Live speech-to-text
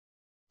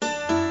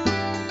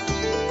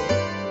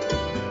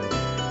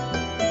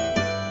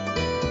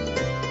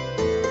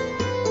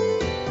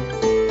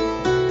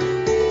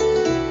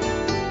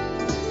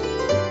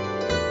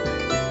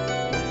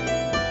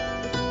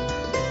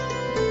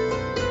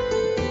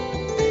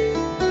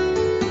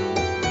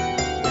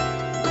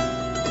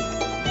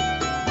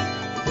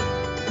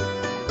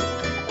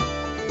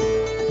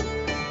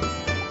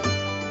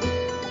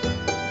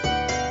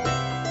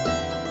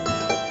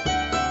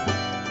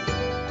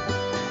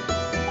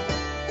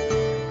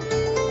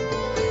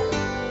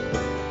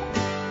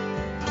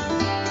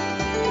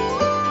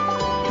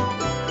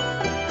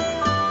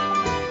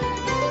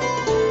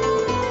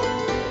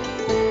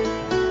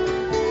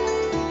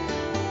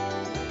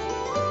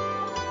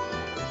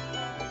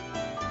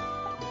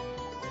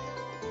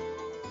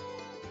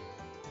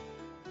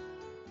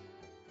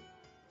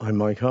I'm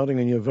Mike Harding,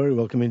 and you're very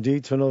welcome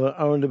indeed to another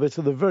hour and a bit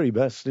of the very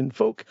best in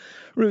folk,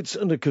 roots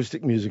and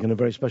acoustic music, and a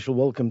very special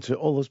welcome to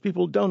all those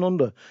people down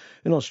under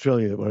in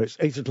Australia, where it's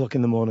 8 o'clock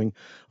in the morning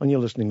and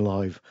you're listening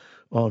live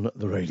on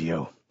the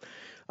radio.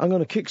 I'm going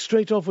to kick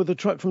straight off with a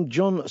track from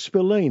John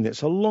Spillane.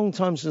 It's a long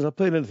time since I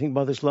played anything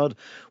by this lad,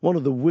 one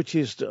of the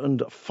wittiest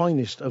and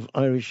finest of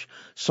Irish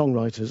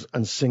songwriters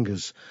and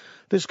singers.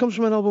 This comes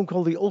from an album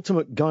called The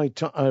Ultimate Guide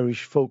to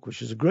Irish Folk,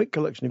 which is a great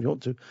collection if you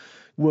want to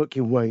work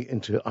your way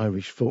into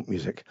Irish folk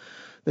music.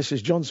 This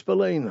is John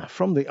Spillane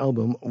from the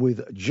album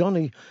with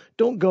Johnny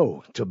Don't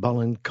Go to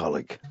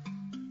Ballincollig.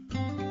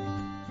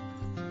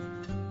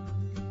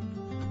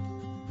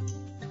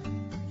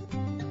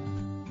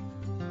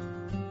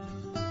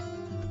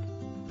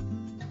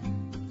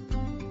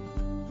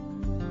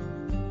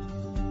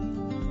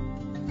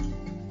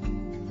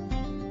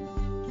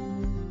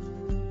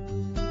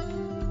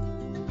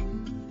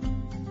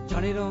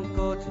 Johnny don't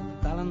go to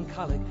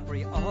Ballincollig, where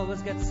he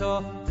always gets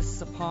so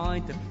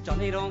disappointed.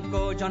 Johnny don't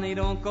go, Johnny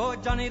don't go,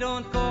 Johnny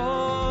don't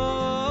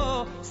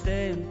go,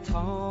 stay in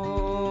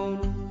town.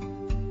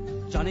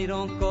 Johnny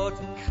don't go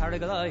to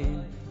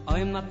Carrigaline,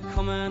 I'm not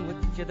coming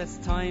with you this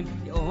time.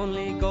 You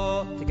only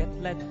go to get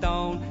let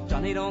down.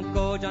 Johnny don't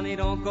go, Johnny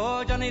don't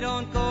go, Johnny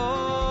don't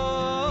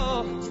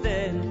go,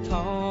 stay in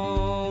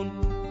town.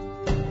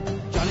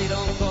 Johnny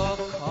don't go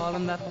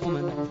calling that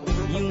woman,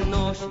 you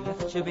know she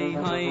left you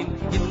behind.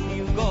 If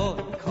you go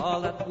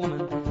call that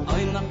woman,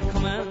 I'm not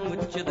coming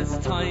with you this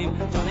time.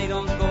 Johnny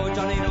don't go,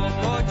 Johnny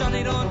don't go,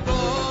 Johnny don't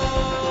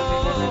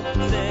go,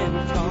 stay in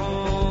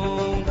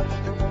town.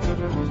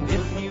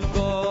 If you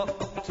go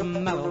up to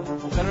Mallow,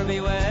 better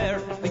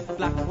beware big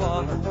black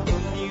water.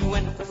 If you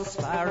went as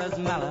far as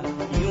Mallow,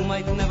 you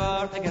might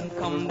never again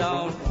come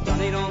down.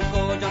 Johnny don't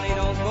go, Johnny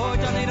don't go,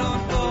 Johnny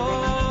don't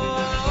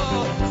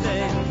go,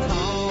 stay in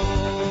town.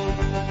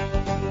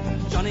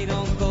 Johnny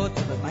don't go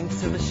to the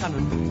banks of the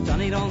Shannon,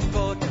 Johnny don't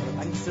go to the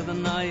banks of the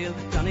Nile,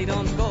 Johnny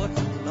don't go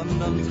to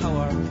London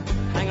Tower,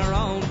 hang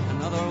around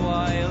another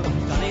while.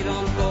 Johnny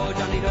don't go,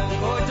 Johnny don't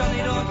go,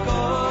 Johnny don't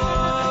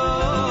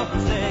go,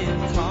 stay in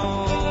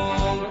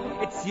town,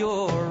 it's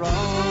your own.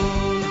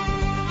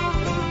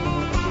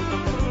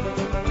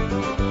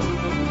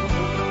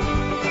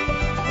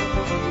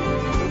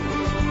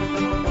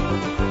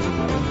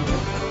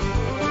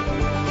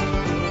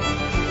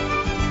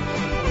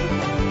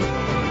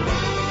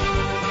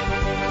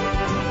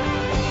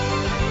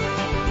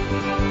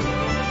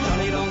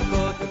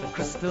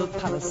 Crystal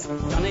Palace,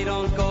 Johnny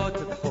don't go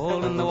to the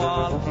hole in the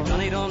wall,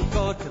 Johnny don't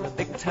go to the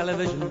big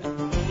television,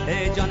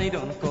 hey Johnny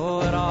don't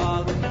go at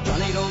all.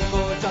 Johnny don't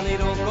go, Johnny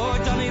don't go,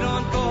 Johnny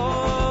don't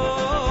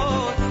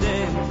go,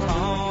 stay in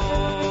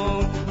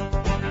town.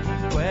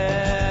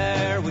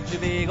 Where would you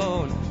be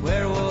going?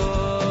 Where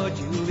would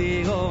you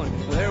be going?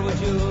 Where would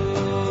you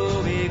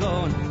be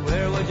going?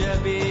 Where would you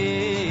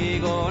be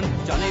going?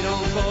 Johnny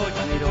don't go,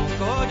 Johnny don't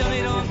go,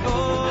 Johnny don't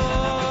go,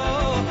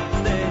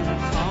 stay in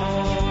town.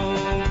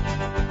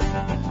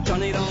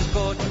 Johnny don't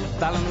go to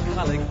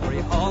Ballincollig, where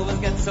he always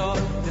gets so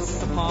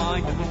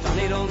disappointed.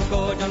 Johnny don't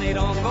go, Johnny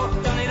don't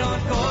go, Johnny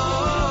don't go,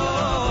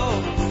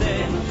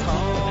 stay in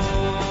town.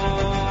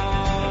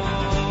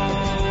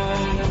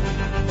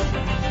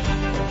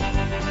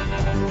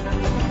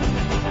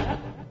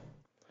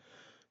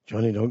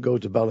 Johnny don't go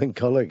to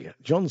Ballincollig.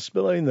 John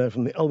Spillane there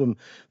from the album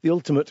The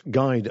Ultimate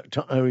Guide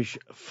to Irish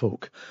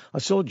Folk. I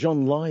saw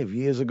John live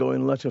years ago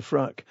in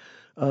Letterfrack,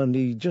 and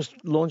he just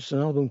launched an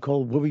album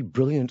called Were We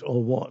Brilliant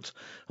or What?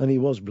 And he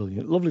was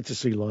brilliant. Lovely to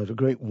see live. A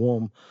great,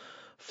 warm,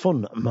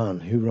 fun man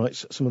who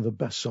writes some of the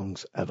best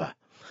songs ever.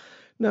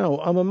 Now,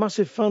 I'm a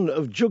massive fan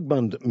of jug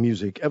band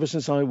music ever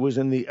since I was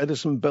in the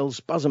Edison Bell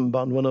Spasm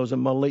Band when I was in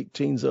my late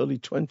teens, early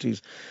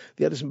 20s.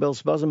 The Edison Bell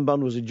Spasm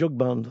Band was a jug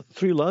band,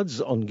 3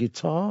 lads on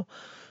guitar,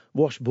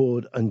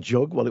 washboard and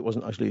jug. Well, it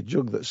wasn't actually a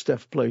jug that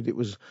Steph played. It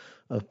was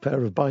a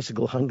pair of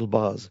bicycle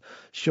handlebars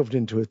shoved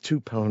into a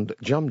 2-pound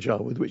jam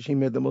jar with which he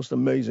made the most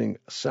amazing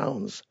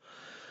sounds.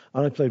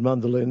 And I played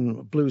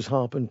mandolin, blues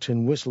harp and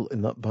tin whistle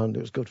in that band.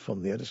 It was good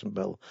fun, the Edison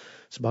Bell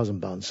Spasm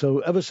Band. So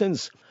ever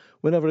since,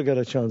 whenever I get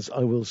a chance,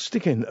 I will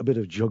stick in a bit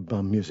of jug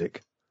band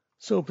music.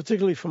 So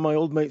particularly for my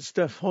old mate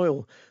Steph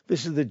Hoyle,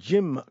 this is the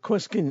Jim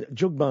Queskin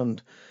Jug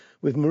Band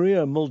with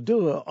Maria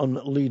Muldour on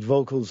lead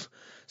vocals,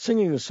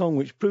 singing a song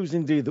which proves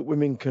indeed that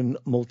women can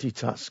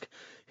multitask.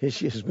 Here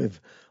she is with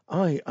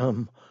I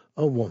Am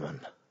a Woman.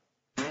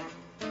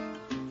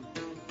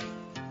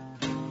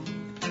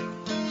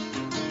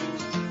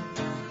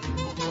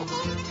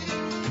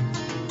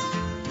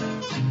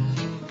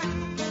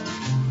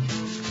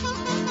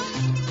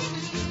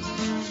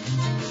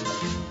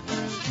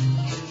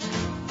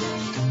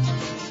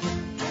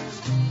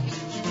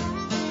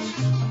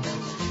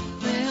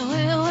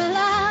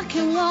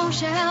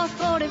 Out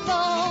 44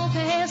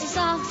 pairs of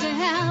socks and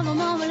have them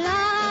on the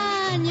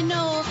line. You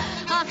know,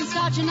 I can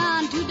start you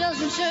 9, 2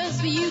 dozen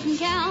shirts, but you can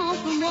count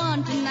from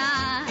 1 to 9.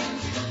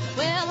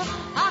 Well,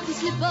 I can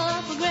slip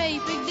up a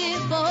great big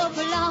dip up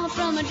along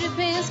from a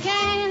dripping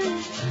can,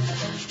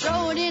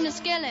 throw it in a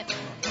skillet,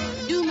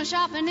 do my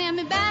shopping and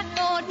my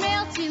backboard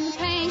melts in the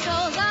pain,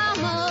 'cause I'm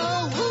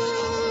a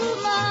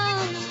woman.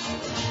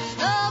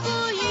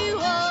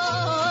 W-O-M-A-N.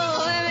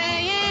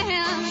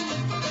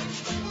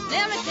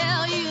 Let me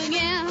tell you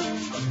again.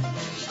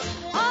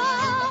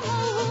 I'm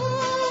a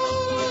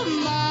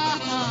woman.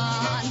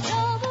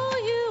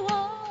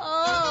 W-O-M-A-N.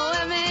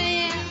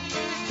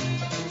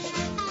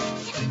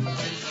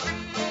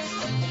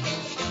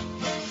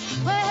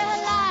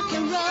 Well, I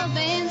can rub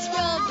and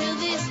scrub till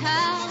this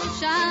house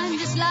shines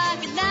just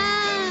like a dime.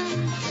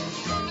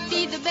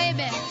 Feed the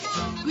baby,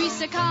 grease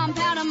the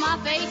compound on my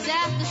face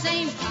at the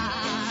same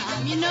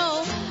time. You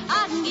know,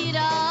 I can get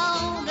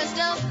all dressed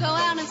up, go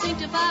out and sing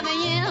till 5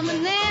 a.m.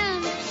 and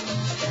then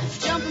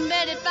jump in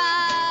bed at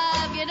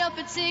 5, get up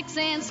at 6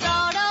 and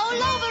start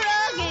all over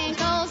again,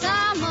 'cause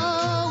I'm a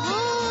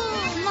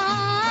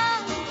woman.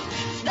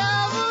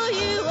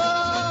 W-O-M-A-N.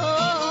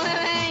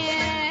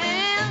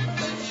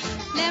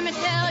 Let me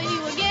tell you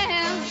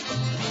again.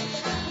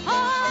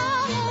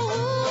 I'm a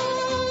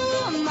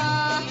woman.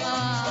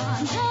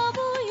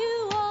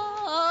 W-O-M-A-N.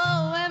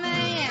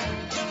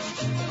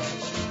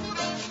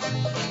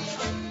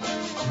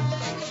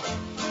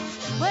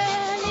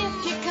 Well, if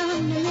you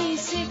come to me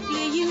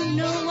sickly, you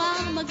know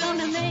I'm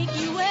gonna make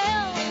you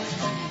well.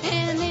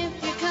 And if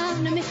you come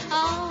to me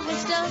all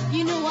messed up,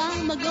 you know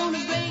I'm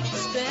gonna break the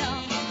spell.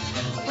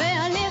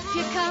 Well, if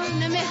you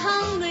come to me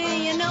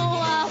hungry, you know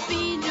I'll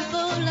feed you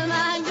full of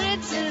my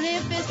grits. And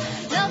if it's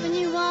loving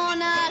you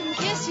want, I can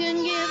kiss you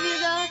and give you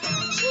the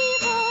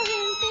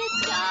shivering fits.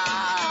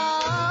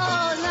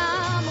 'Cause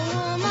I'm a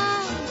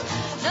woman.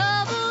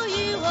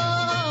 W-O-M-A-N.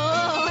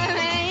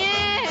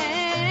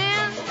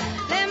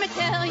 Let me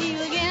tell you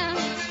again.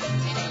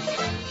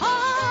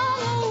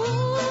 I'm a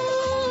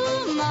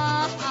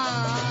woman.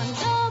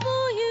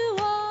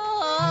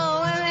 W-O-M-A-N.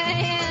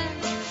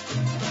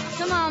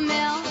 Come on,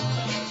 Mel.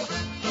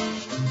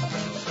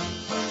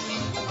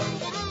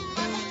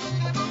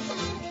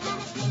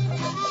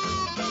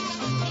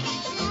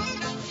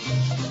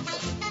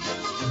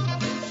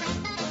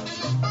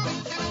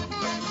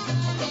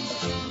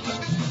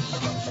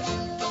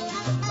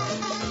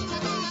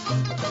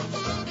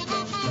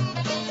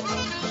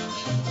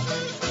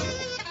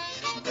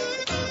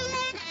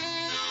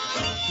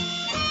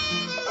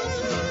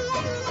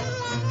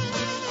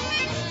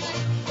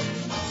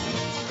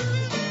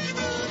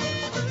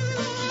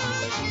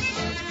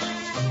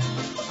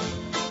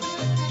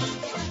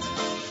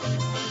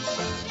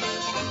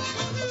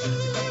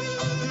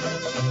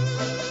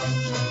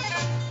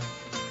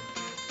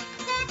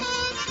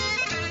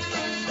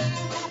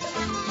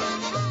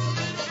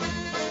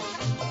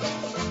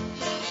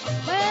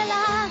 Well,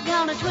 I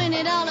got a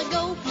 $20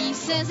 gold piece,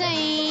 says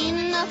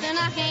ain't nothing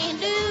I can't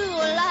do.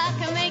 Well, I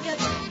can make a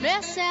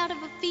dress out of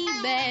a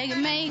feed bag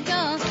and make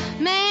a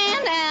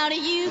man out of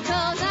you,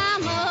 'cause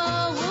I'm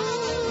a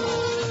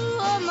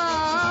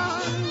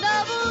woman.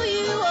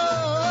 W-O-M-A-N.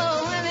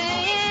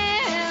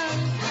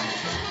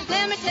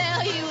 Let me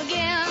tell you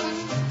again.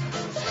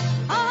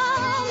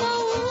 I'm a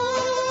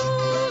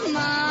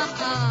woman.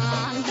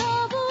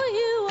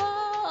 W-O-M-A-N.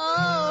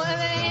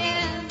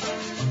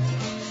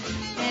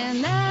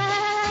 And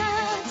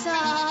that's all.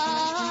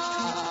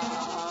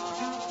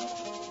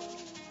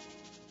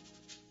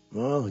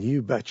 Well,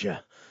 you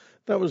betcha.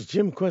 That was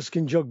Jim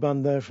Kweskin Jug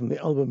Band there from the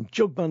album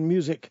Jug Band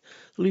Music,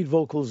 lead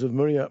vocals of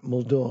Maria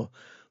Muldaur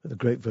with a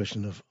great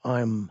version of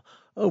I'm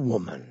a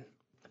Woman.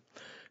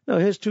 Now,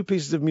 here's two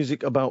pieces of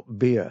music about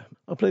beer.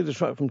 I played a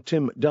track from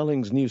Tim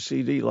Dalling's new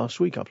CD last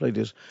week. I played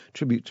his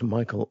tribute to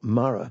Michael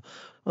Mara,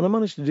 and I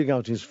managed to dig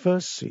out his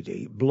first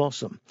CD,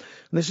 Blossom.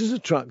 And this is a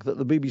track that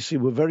the BBC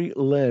were very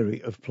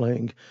leery of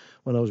playing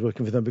when I was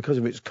working for them because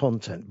of its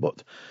content.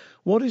 But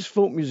what is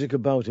folk music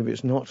about if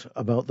it's not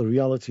about the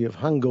reality of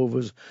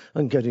hangovers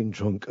and getting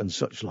drunk and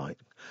such like?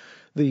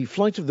 The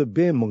Flight of the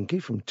Beer Monkey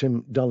from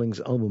Tim Dalling's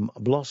album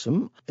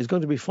Blossom is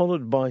going to be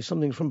followed by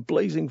something from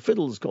Blazing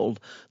Fiddles called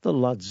The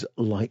Lads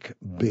Like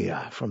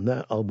Beer from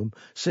their album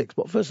 6.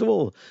 But first of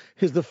all,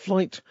 here's The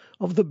Flight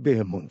of the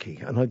Beer Monkey,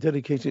 and I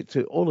dedicate it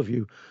to all of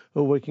you who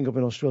are waking up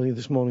in Australia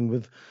this morning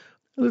with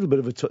a little bit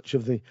of a touch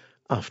of the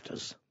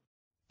afters.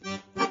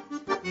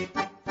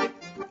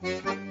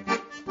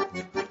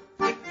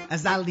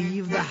 As I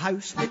leave the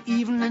house, the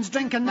evening's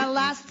drinking the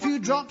last few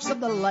drops of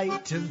the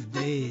light of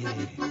day.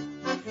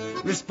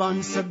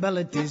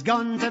 Responsibility's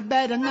gone to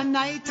bed and the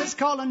night is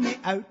calling me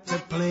out to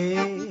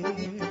play.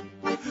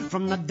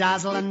 From the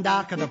dazzling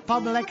dark of the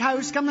public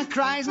house come the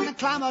cries and the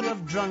clamour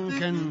of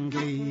drunken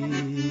glee.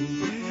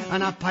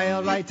 And I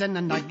pile right in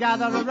and I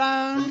gather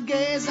around,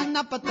 gazing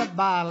up at the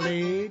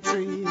barley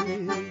tree.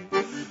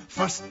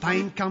 First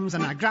pint comes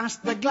and I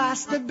grasp the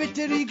glass, the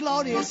bittery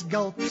glorious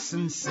gulps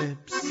and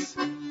sips.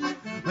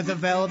 With a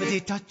velvety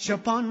touch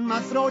upon my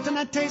throat and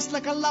a taste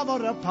like a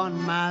lover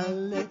upon my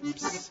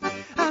lips.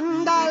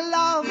 And I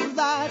love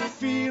that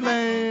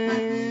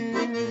feeling.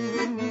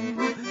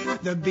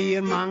 The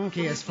beer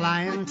monkey is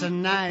flying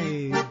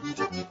tonight.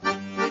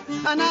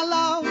 And I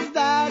love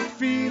that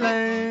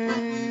feeling.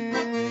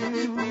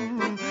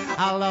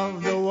 I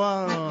love the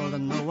world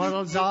and the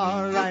world's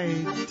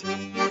alright.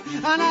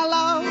 And I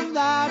love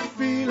that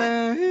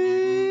feeling,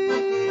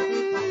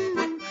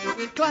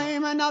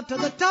 climbing up to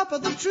the top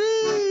of the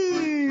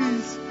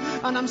trees,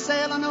 and I'm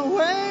sailing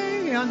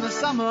away on the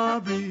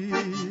summer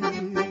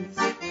breeze.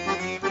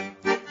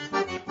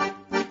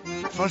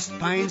 First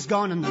pine's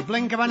gone in the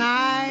blink of an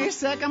eye,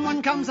 second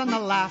one comes and the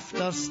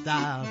laughter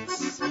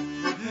starts.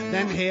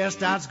 Then hair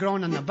starts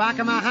growing in the back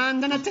of my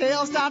hand, and a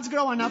tail starts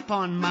growing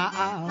upon my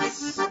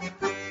arse.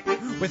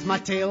 With my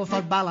tail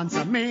for balance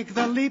I make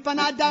the leap, and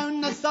I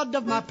down the third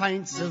of my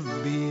pints of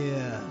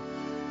beer.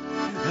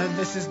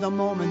 This is the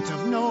moment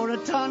of no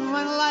return,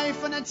 when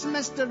life and its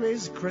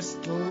mystery's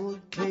crystal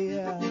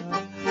clear.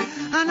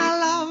 And I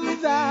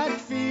love that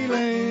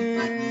feeling,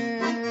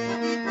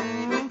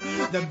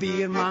 the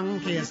beer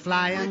monkey is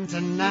flying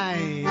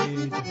tonight.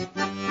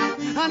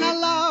 And I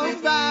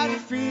love that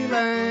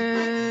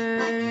feeling,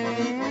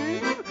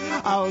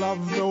 I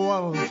love the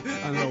world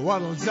and the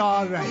world's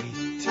alright.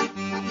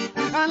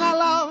 And I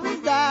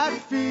love that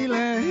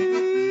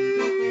feeling,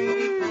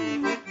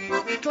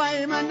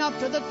 climbing up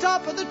to the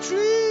top of the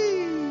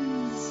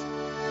trees,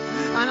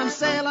 and I'm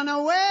sailing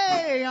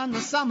away on the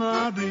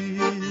summer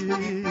breeze.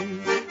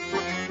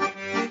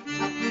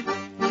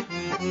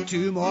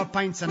 2 more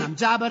pints and I'm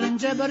jabbering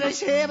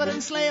gibberish,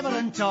 havering,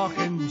 slavering,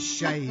 talking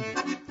shite.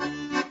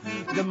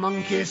 The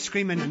monkey is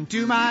screaming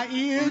into my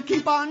ear,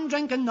 keep on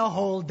drinking the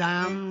whole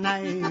damn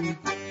night.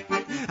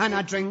 And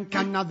I drink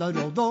another,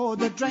 although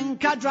the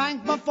drink I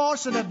drank before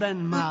should have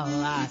been my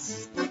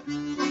last.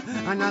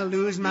 And I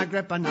lose my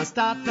grip and I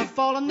start to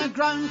fall, and the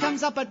ground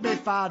comes up at me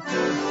far too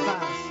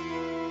fast.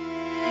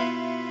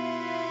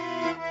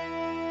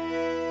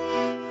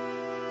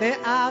 The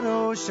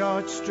arrow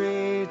shot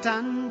straight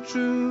and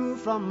true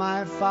from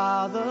my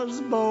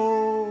father's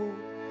bow,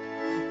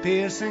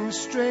 piercing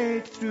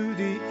straight through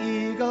the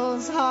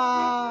eagle's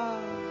heart.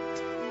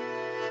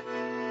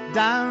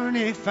 Down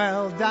he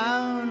fell,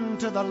 down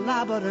to the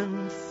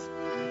labyrinth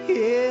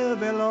here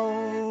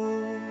below.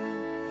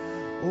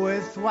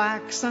 With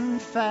wax and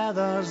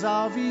feathers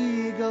of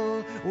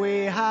eagle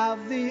we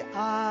have the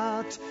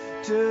art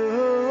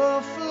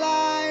to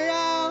fly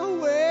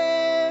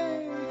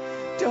away.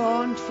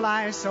 Don't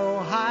fly so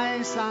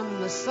high,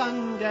 son, the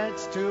sun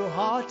gets too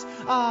hot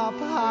up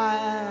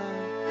higher.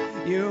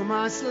 You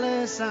must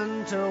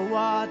listen to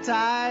what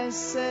I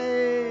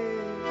say.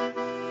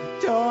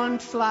 Don't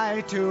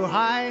fly too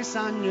high,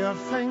 son, your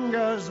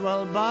fingers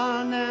will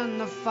burn in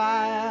the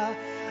fire.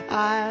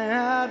 I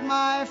heard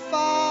my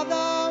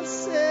father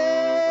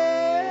say.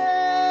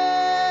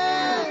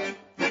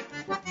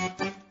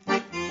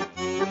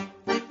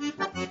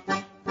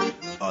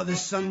 Oh, the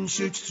sun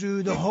shoots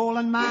through the hole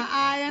in my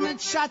eye, and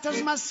it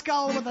shatters my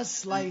skull with a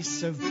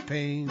slice of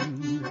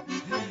pain.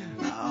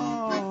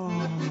 Oh,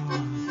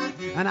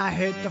 and I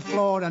hit the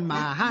floor on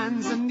my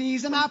hands and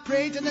knees, and I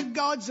pray to the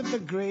gods of the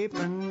grape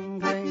and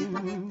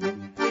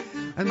grain.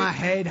 And my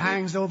head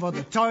hangs over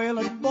the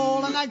toilet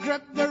bowl, and I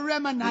grip the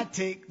rim and I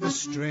take the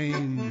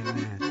strain.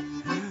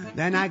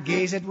 Then I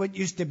gaze at what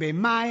used to be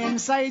my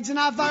insides, and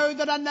I vow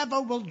that I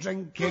never will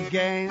drink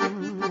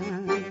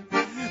again.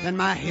 Then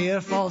my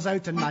hair falls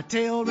out and my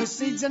tail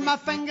recedes, and my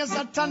fingers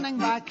are turning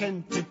back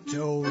into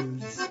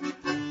toes.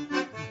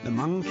 The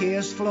monkey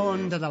has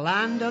flown to the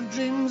land of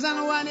dreams,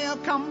 and when he'll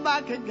come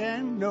back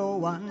again, no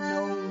one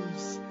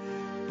knows.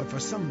 But for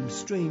some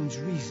strange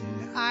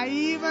reason, I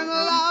even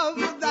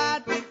love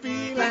that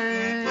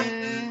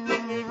feeling.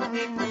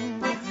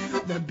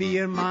 The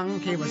beer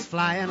monkey was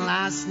flying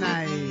last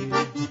night, and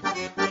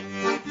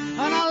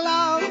I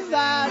love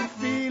that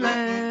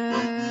feeling.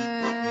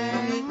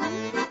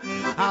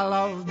 I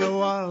love the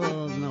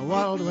world, and the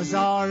world was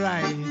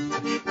alright.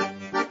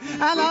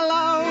 And I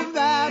love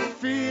that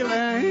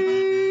feeling,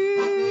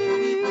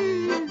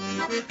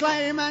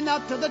 climbing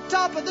up to the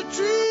top of the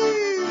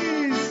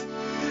trees,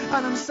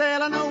 and I'm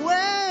sailing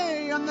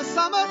away on the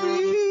summer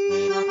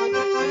breeze.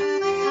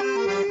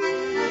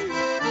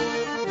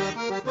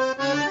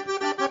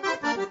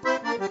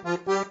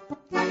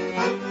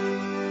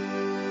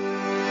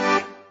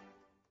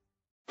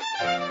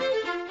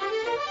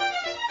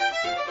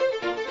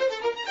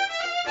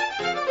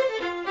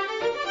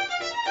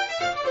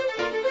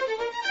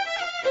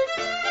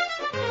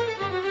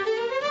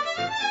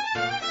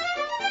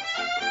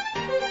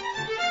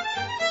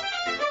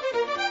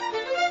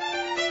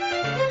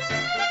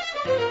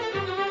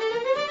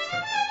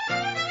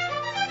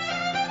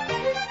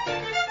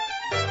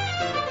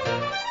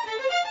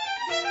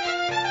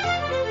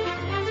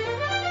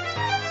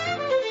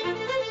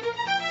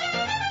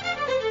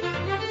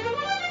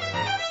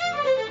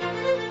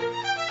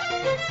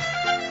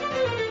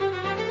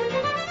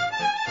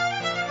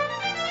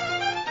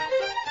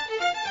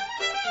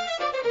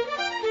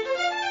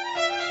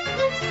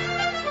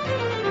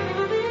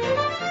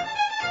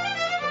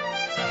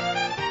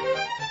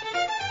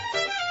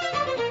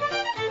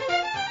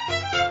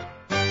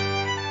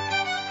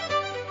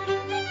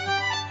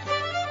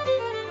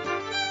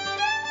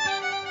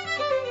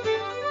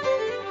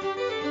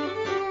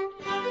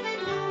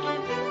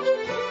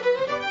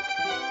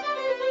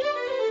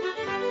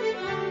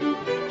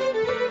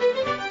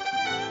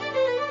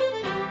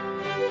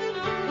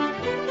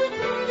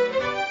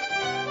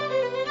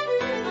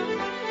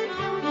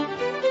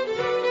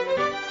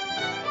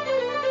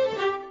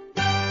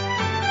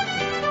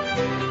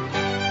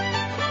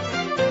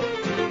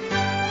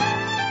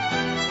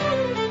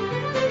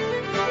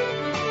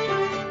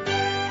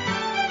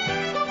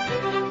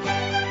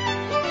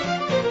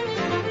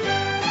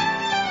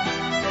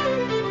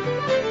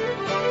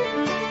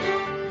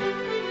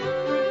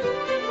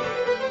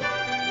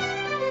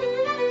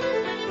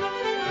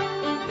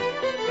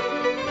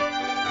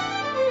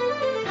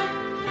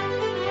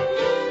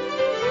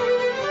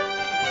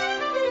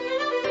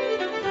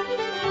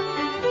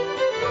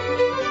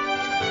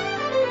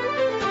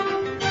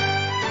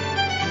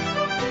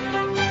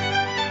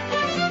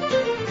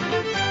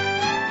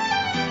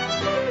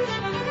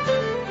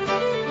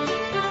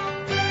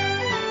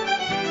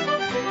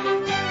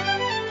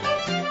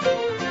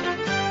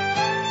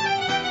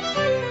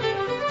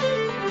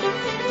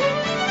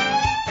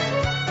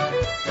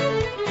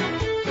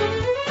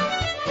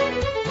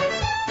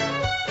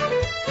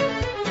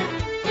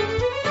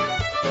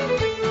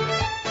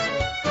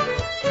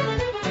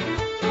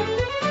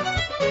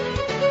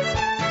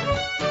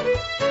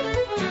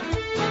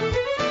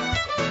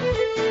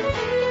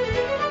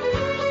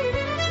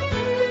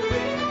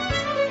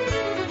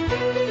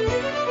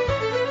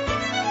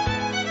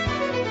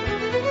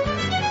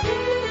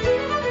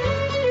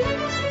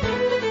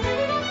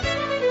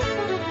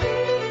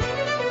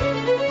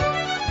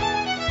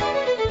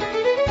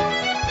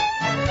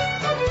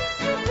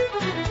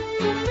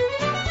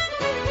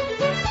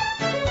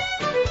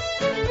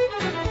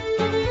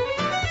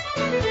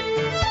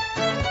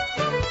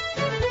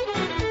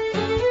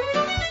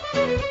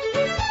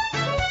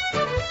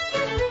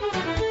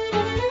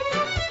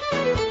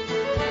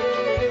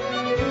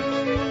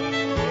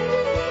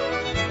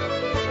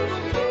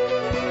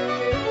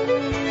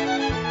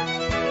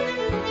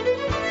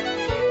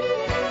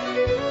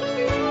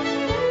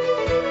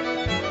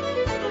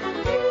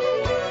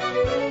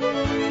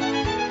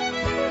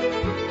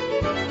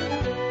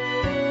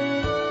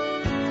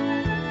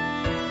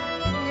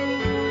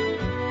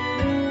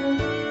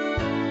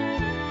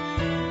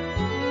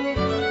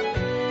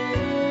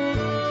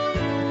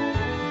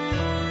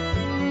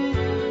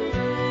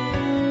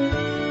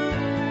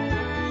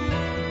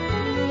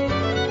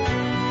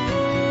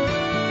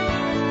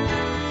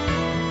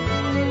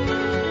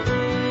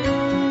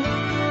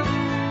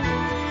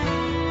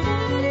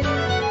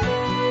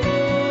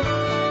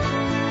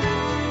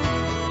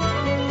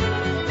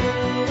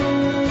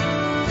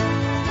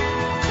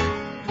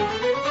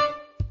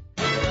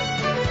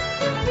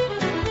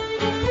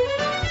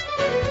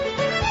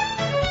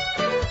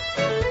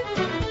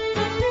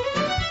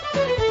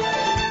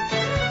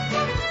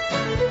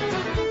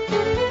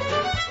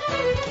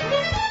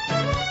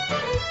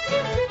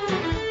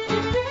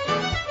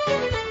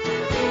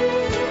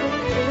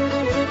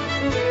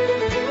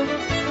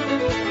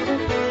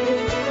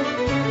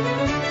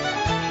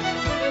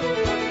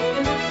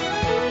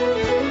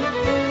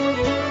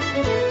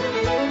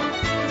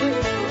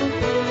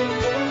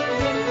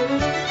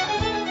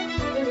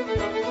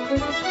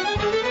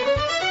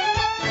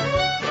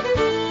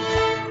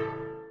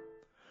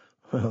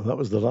 That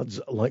was the Lads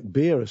Like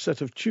Beer, a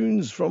set of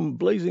tunes from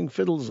Blazing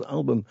Fiddles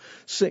album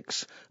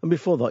 6. And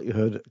before that you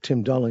heard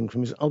Tim Darling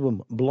from his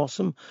album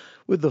Blossom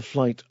with The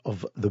Flight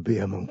of the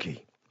Beer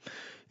Monkey.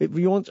 If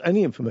you want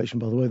any information,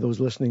 by the way, those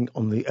listening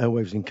on the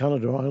airwaves in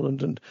Canada,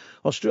 Ireland and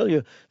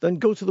Australia, then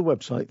go to the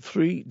website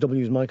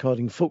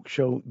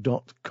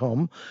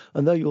 3wsmikehardingfolkshow.com,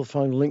 and there you'll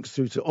find links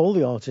through to all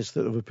the artists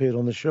that have appeared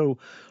on the show,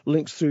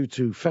 links through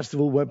to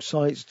festival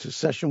websites, to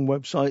session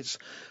websites,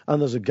 and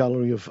there's a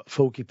gallery of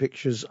folky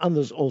pictures, and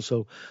there's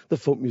also the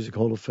Folk Music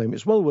Hall of Fame.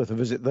 It's well worth a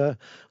visit there,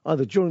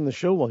 either during the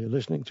show while you're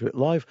listening to it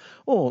live,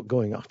 or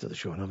going after the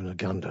show and having a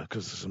gander,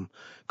 because there's some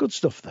good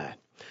stuff there.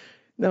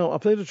 Now, I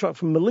played a track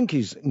from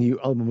Malinky's new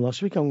album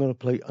last week. I'm going to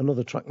play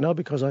another track now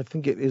because I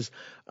think it is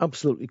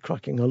absolutely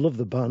cracking. I love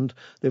the band.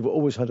 They've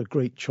always had a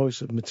great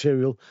choice of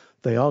material.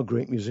 They are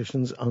great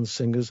musicians and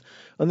singers.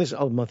 And this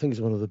album, I think,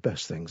 is one of the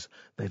best things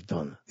they've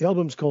done. The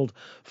album's called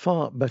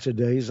Far Better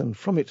Days, and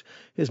from it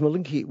is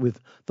Malinky with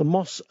The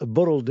Moss,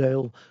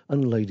 Burrelldale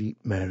and Lady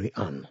Mary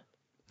Ann.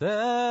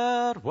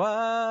 There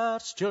were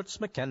Stuarts,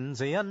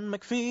 Mackenzie and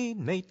McPhee,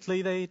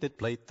 neatly they did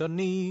plait their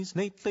knees,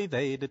 neatly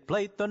they did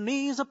plait their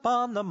knees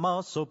upon the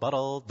moss o'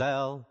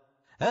 Burrelldale.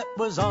 It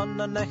was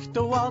on a nicht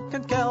o' walk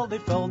and kell, they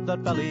filled their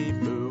belly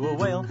fu a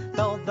whale,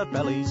 filled their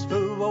bellies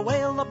fu a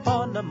whale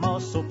upon the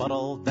moss o'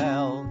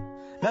 Burrelldale.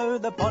 Now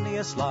the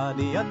bonniest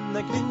laddie in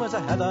the green was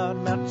a heather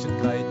merchant,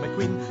 cried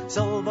McQueen,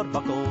 silver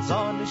buckles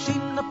on his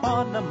sheen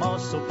upon the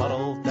moss o'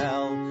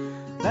 Burrelldale.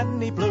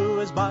 Then he blew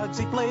his bags,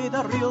 he played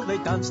a reel, they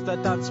danced a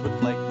dance with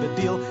Fleck the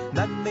Deal,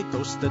 then they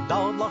toasted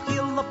down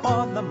Lochiel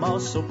upon the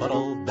moss o'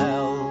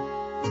 Burrelldale.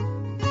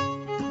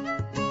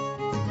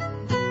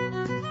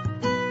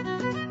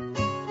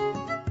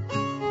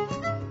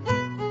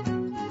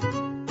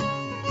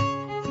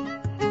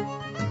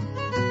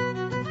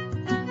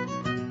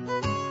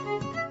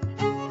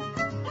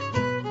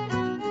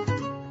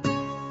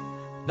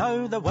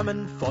 Now the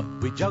women fought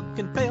with jug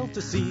and pail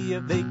to see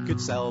if they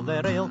could sell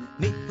their ale,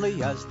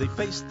 neatly as they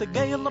faced the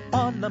gale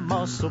upon the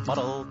moss o'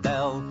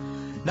 Burrelldale.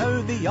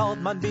 Now the old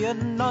man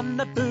being on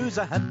the booze,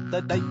 I had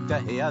the dyke to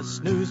hear a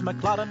snooze.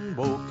 McLaren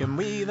woke him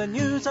with the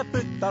news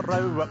about the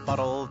row at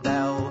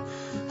Burrelldale.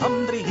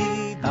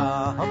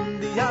 Humdry-hee-da,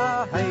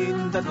 humdry-da,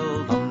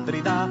 hein-diddle,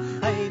 humdry-da,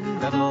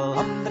 hein-diddle,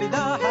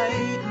 humdry-da,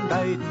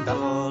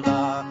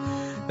 hein-diddle-da.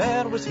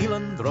 There was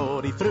Heeland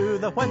Rory through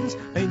the winds,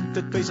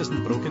 painted faces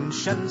and broken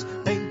shins,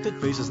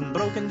 painted faces and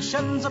broken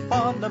shins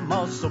upon the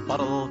moss o'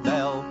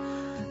 Burrelldale.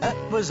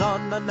 It was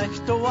on a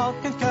nicht o'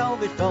 walk and kell,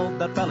 they filled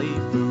their belly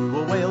fu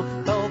a whale,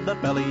 filled their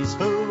bellies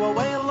fu a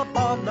whale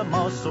upon the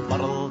moss o'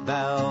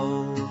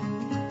 Burrelldale.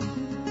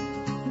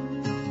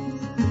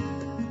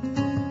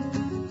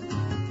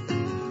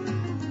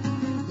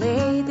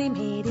 Lady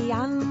Mary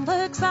Ann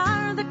looks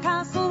o'er the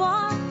castle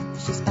wall,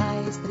 she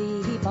spies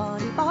 3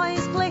 bonny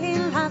boys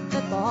playing at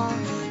the ball.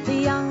 The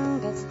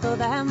youngest of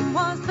them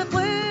was the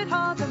Blue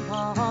Hog and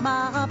Mom,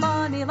 a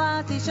bonny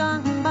laddie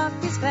young but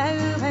he's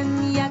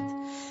growing yet.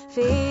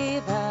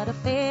 Feather a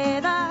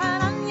feather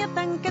and you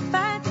think it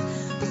fit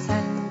to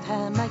send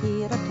him a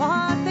year or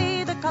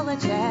 20 to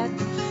college yet.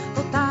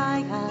 We'll tie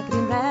a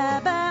green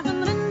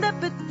ribbon round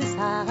about his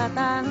hat,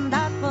 and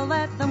that will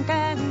let them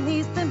ken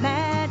he's the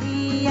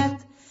merry yet.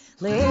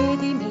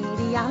 Lady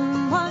Mary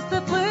Ann was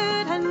the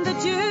blood and the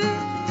dew,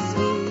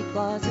 sweet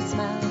was its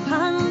smell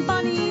and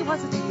bonny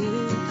was its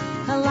hue.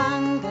 The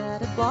longer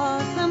it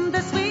blossomed,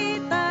 the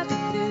sweeter it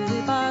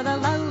grew, for the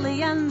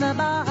lily and the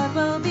bud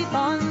will be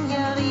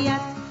bonnier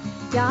yet.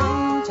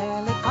 Young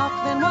Charlie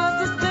Coughlin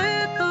was his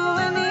boot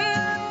going in,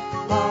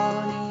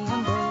 bonny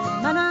and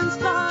blooming and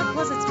strong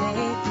was its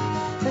mate.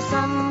 The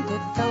sun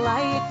put the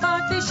light for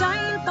to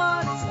shine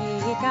for its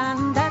sake,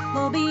 and that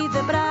will be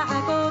the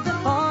brag of the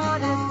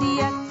forest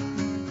yet.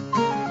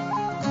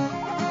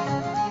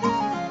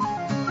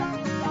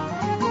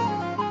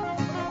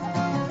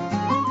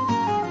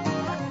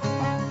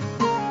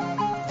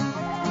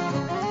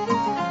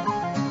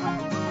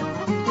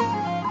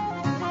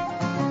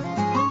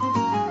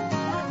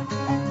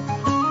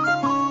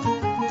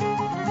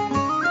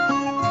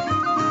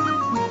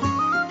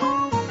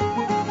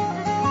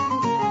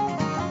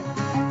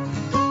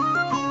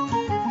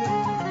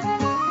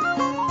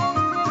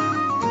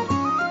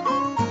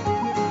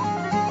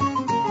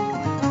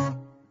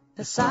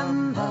 The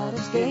sun had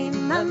its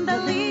gain and the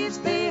leaves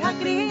they are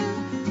green,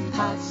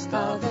 past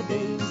all the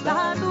days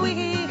that we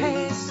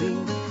hae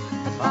seen.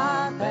 The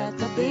far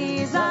better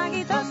days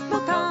I trust will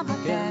come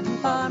again,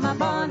 for my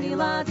bonny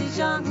lad is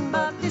young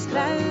but he's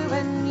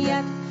growing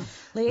yet.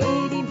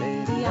 Lady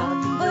Mary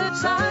Ann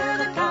looks o'er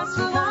the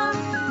castle wall,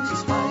 she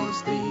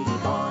spies 3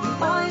 bonny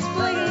boys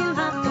playing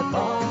at the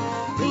ball.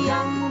 The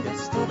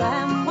youngest of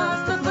them was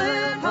the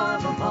Blue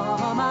Hog and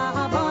Mom,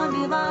 a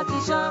bonny lad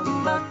is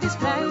young but he's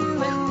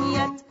growing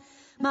yet.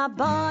 My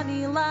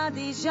bonny lad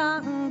is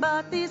young,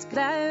 but he's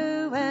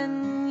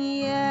growing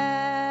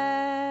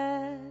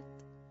yet.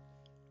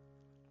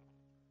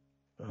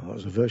 That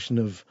was a version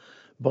of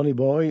Bonnie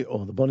Boy,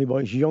 or the Bonnie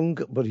Boy's young,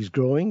 but he's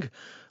growing.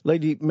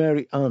 Lady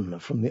Mary Ann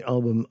from the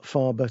album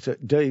Far Better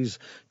Days.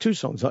 2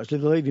 songs, actually.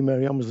 The Lady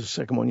Mary Ann was the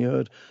second one you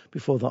heard.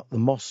 Before that, The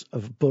Moss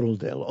of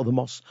Burrelldale, or The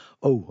Moss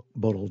o'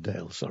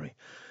 Burrelldale, sorry.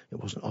 It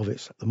wasn't of,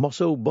 it's The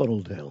Moss o'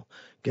 Burrelldale.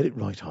 Get it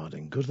right,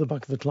 Harding. Go to the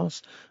back of the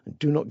class and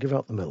do not give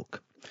out the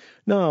milk.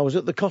 Now, I was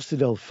at the Costa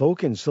del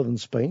Folk in southern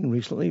Spain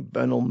recently,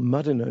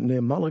 Benalmádena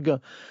near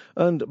Malaga,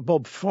 and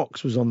Bob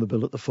Fox was on the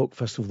bill at the folk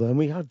festival there, and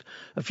we had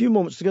a few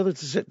moments together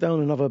to sit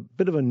down and have a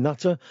bit of a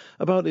natter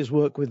about his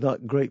work with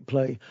that great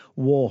play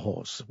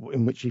Warhorse,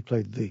 in which he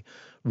played the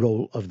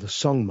role of the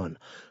songman.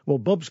 Well,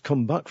 Bob's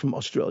come back from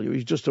Australia.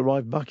 He's just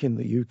arrived back in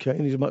the UK,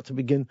 and he's about to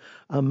begin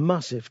a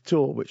massive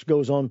tour, which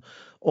goes on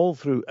all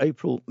through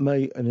April,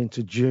 May, and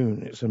into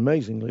June. It's an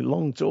amazingly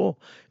long tour.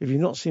 If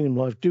you've not seen him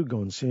live, do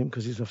go and see him,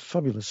 because he's a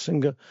fabulous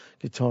singer,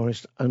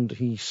 guitarist, and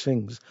he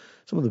sings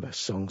some of the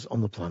best songs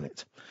on the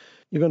planet.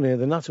 You're going to hear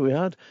the natter we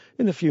had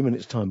in a few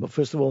minutes' time. But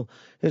first of all,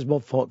 here's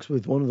Bob Fox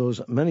with one of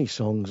those many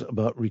songs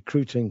about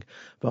recruiting,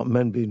 about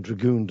men being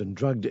dragooned and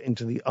dragged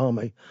into the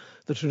army,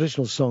 the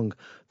traditional song,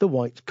 The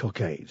White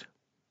Cockade.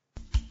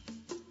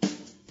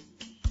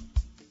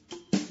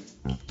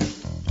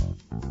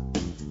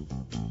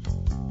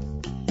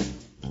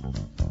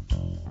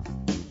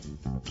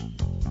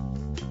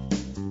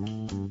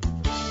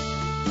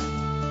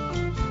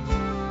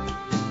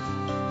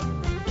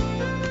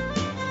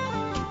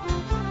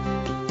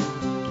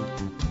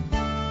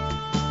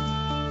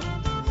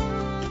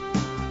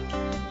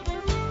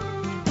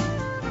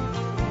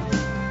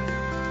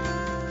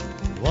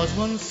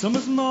 One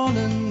summer's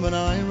morning when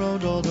I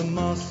rode o'er the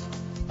moss,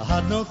 I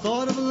had no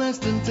thought of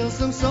enlisting till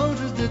some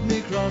soldiers did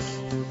me cross.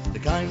 They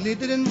kindly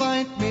did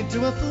invite me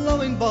to a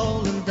flowing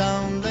ball, and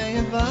down they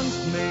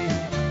advanced me,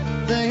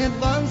 they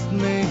advanced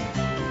me,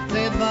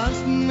 they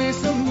advanced me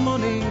some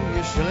money,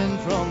 a shilling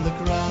from the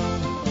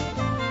crowd.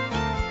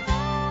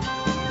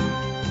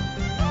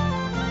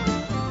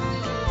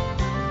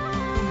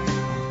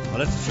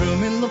 Well, it's true,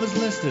 me lover's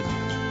listed,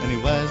 and he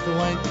wears the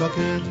white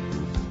cockade.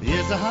 He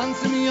is a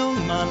handsome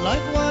young man,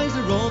 likewise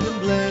a roving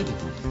blade.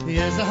 He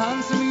is a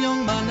handsome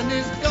young man, and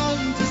he's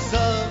gone to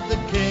serve the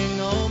king.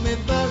 Oh, me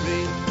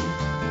very,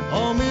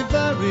 oh, me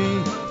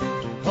very,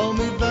 oh,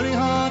 me very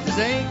heart is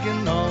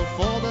aching, all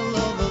for the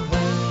love of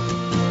him.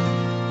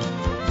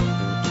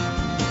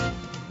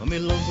 When me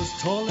love was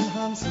tall and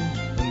handsome,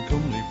 and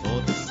comely for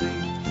to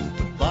see,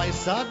 but by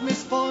sad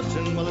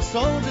misfortune, well, a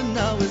soldier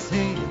now is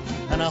he.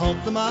 And I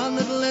hope the man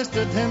that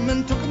listed him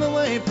and took him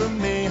away from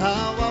me.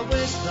 How I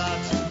wish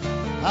that,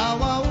 how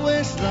I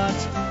wish that,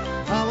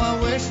 how I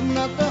wish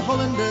that the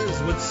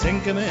Hollanders would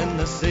sink him in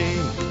the sea.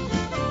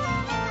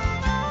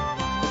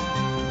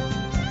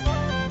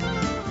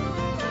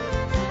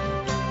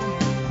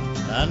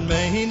 And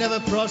may he never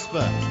prosper,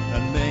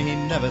 and may he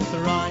never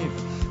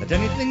thrive. At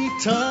anything he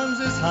turns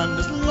his hand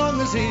as long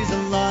as he's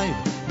alive.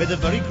 May the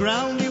very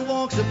ground he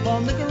walks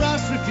upon, the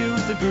grass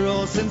refuse to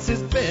grow, since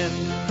he's been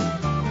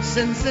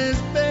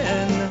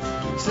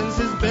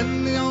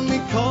the only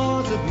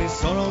cause of me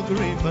sorrow,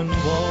 grief and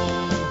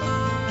woe.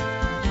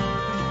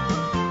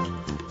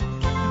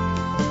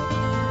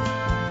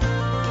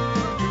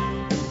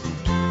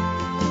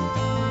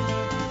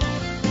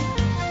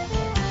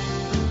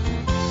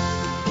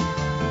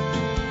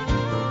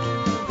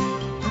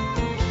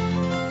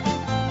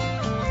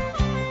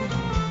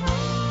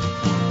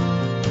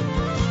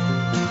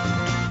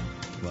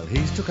 Well,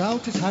 he's took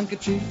out his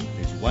handkerchief,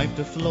 he's wiped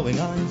her flowing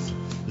eyes.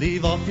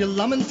 Leave off your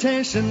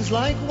lamentations,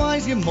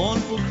 likewise your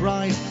mournful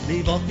cries.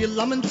 Leave off your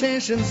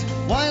lamentations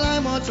while I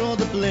watch o'er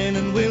the plain,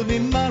 and we'll be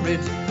married,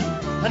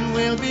 and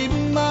we'll be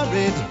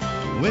married,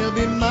 we'll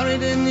be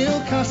married in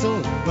Newcastle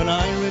when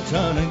I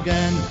return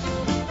again.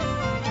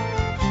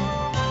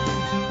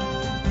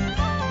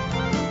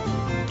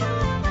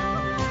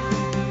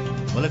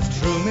 Well, it's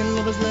true, me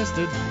lover's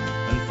listed,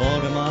 and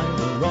for him I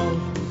will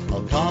rove.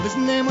 I'll carve his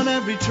name on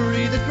every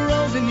tree that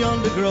grows in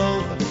yonder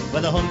grove,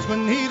 where the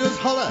huntsman he does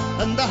holler,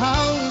 and the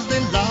hounds they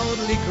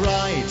loudly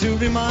cry, to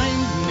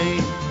remind me,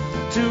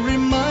 to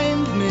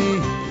remind me,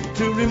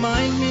 to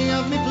remind me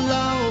of me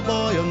plough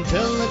boy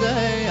until the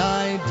day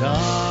I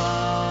die.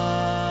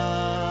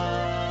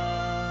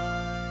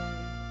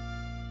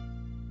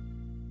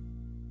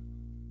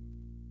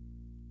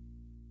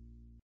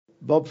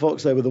 Bob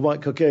Fox there with The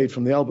White Cockade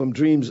from the album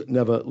Dreams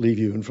Never Leave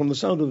You. And from the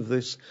sound of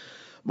this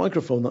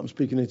microphone that I'm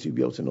speaking into, you'll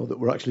be able to know that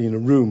we're actually in a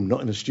room,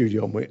 not in a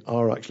studio, and we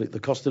are actually at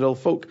the Costa del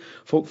Folk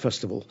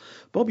Festival.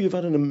 Bob, you've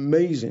had an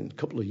amazing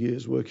couple of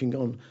years working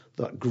on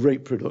that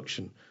great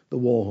production, The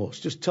Warhorse.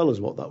 Just tell us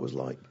what that was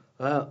like.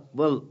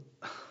 Well,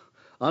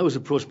 I was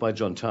approached by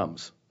John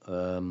Tams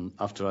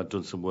after I'd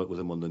done some work with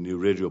him on the new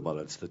radio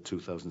ballads, the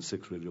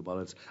 2006 radio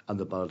ballads, and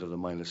the Ballad of the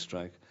Miners'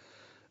 Strike.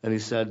 And he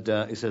said,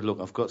 look,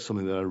 I've got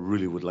something that I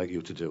really would like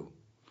you to do.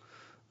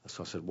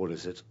 So I said, what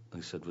is it?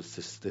 And he said, well,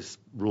 it's this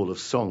role of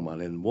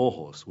songman in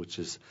Warhorse, which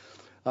is,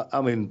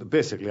 I mean,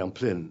 basically I'm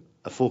playing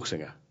a folk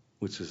singer,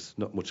 which is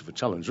not much of a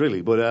challenge,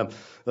 really. But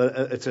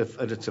it's a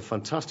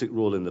fantastic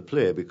role in the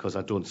play because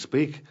I don't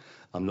speak.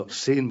 I'm not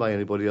seen by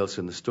anybody else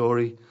in the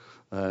story.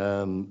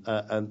 and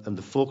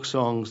the folk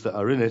songs that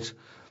are in it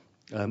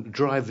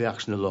drive the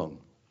action along.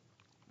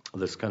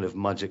 There's kind of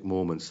magic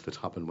moments that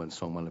happen when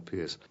Songman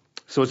appears.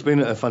 So it's been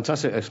a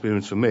fantastic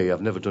experience for me.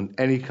 I've never done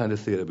any kind of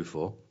theatre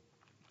before.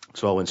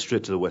 So I went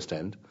straight to the West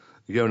End,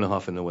 a year and a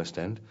half in the West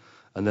End,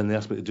 and then they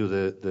asked me to do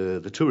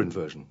the touring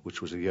version,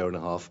 which was a year and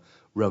a half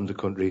round the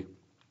country,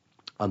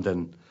 and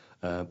then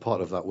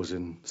part of that was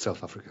in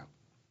South Africa.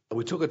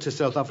 We took it to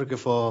South Africa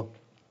for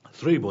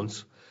 3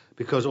 months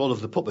because all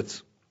of the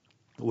puppets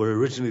were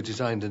originally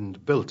designed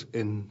and built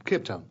in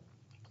Cape Town.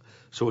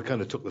 So we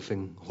kind of took the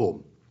thing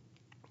home.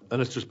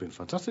 And it's just been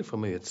fantastic for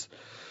me. It's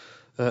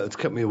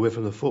kept me away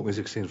from the folk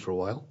music scene for a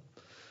while.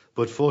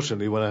 But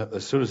fortunately,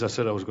 as soon as I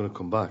said I was going to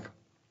come back,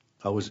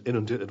 I was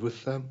inundated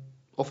with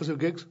offers of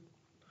gigs.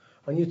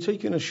 And you're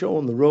taking a show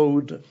on the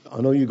road.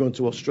 I know you're going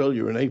to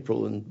Australia in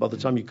April, and by the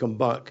time you come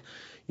back,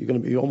 you're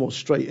going to be almost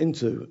straight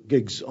into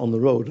gigs on the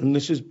road. And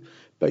this is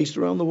based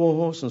around the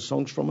Warhorse and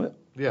songs from it?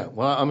 Yeah,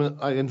 well,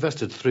 I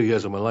invested 3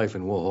 years of my life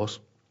in Warhorse.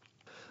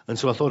 And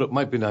so I thought it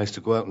might be nice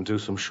to go out and do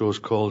some shows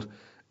called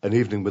An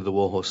Evening with the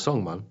Warhorse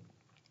Songman,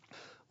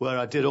 where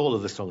I did all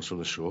of the songs from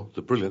the show,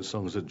 the brilliant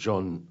songs that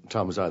John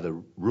Tams either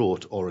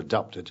wrote or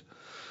adapted,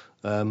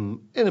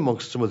 in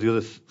amongst some of the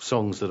other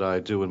songs that I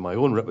do in my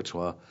own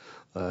repertoire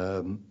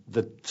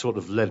that sort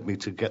of led me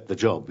to get the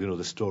job,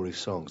 the story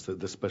songs,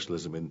 the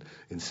specialism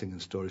in singing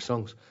story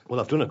songs. Well,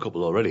 I've done a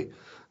couple already,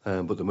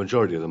 but the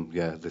majority of them,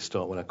 they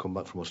start when I come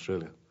back from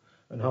Australia.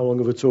 And how long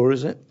of a tour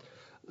is it?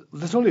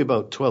 There's only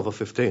about 12 or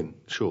 15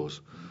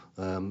 shows.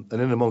 And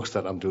in amongst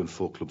that, I'm doing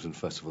folk clubs and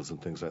festivals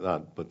and things like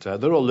that. But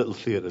they're all little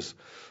theatres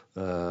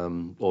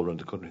all around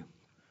the country.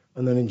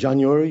 And then in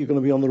January, you're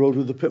going to be on the road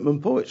with the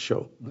Pitman Poets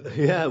show.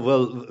 Yeah,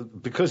 well,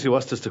 because you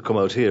asked us to come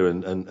out here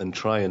and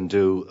try and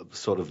do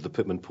sort of the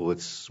Pitman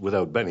Poets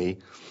without Benny,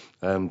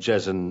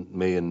 Jez and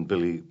me and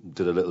Billy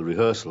did a little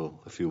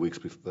rehearsal a few weeks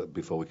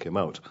before we came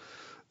out.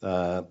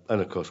 And,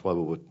 of course, while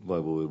we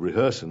were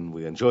rehearsing,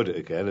 we enjoyed it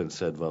again and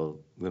said,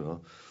 well,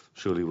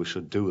 surely we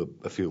should do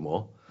a few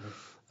more.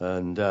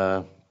 And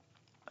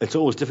it's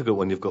always difficult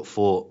when you've got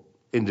 4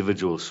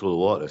 individual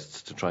solo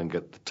artists to try and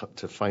get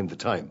to find the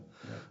time.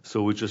 Yeah.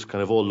 So we just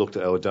kind of all looked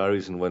at our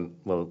diaries and went,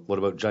 well, what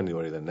about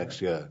January then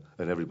next year?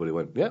 And everybody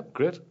went, yeah,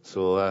 great.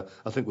 So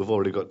I think we've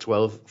already got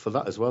 12 for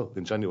that as well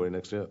in January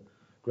next year.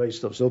 Great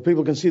stuff. So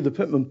people can see the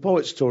Pitman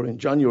Poets tour in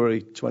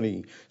January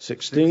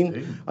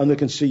 2016, and they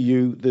can see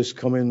you this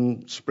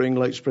coming spring,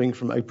 late spring,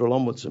 from April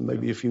onwards, and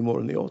maybe a few more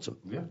in the autumn.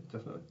 Yeah,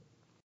 definitely.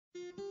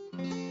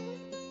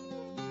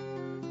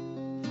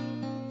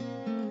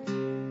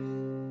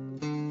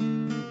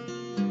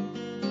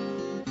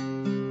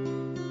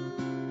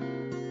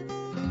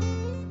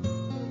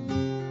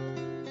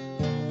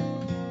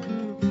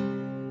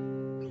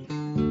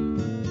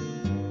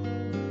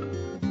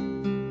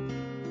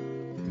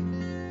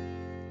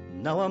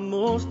 Now I'm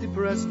most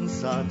depressed and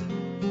sad.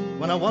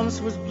 When I once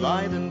was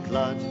blithe and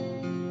glad,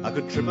 I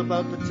could trip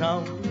about the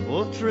town,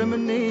 all trim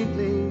and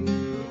neatly.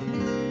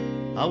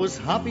 I was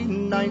happy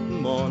night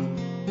and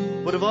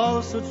morn, but of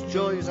all such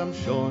joys I'm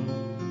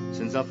shorn,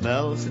 since I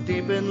fell so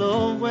deep in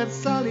love with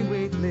Sally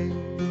Wheatley.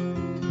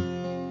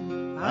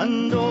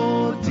 And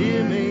oh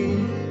dear me,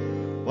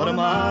 what am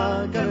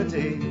I gonna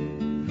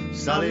do?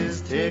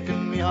 Sally's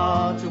taken me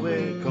heart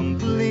away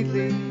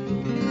completely,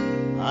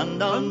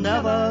 and I'll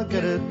never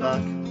get it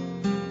back.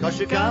 'Cause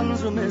she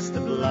comes with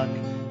Mr. Black,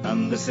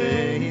 and they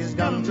say he's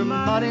gone to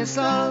marry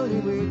Sally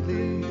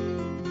Wheatley.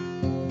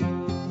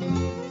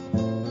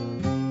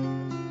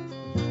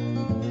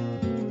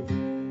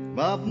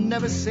 I've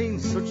never seen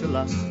such a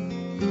lass,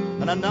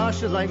 and I know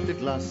she liked a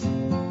glass.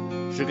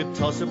 She could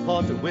toss a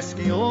pot of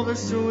whiskey over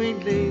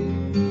sweetly.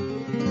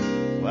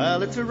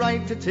 Well, it's a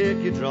right to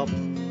take your drop,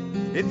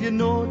 if you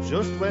know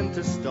just when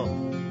to stop.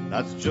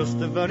 That's just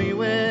the very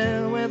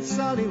way with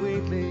Sally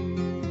Wheatley.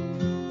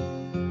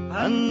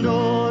 And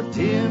oh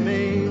dear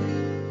me,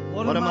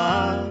 what am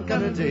I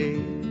gonna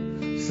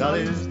do?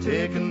 Sally's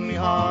taken me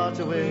heart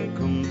away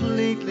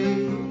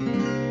completely,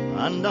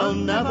 and I'll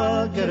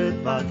never get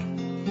it back.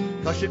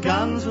 'Cause she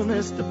comes with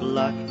Mr.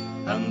 Black,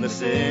 and they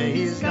say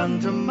he's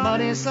gone to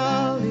marry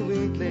Sally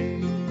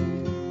Wheatley.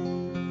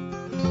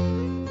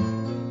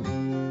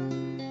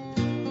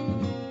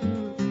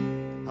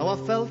 How I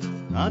felt,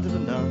 I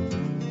don't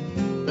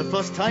know, the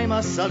first time I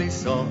Sally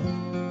saw.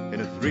 In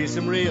a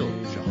threesome reel,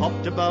 she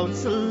hopped about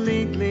so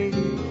lately,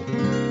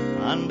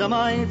 and I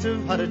might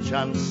have had a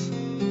chance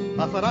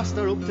if I'd asked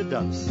her up to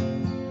dance,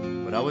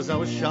 but I was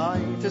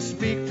shy to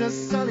speak to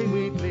Sally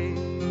Wheatley.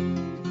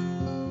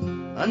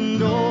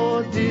 And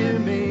oh dear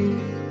me,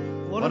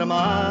 what am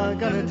I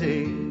gonna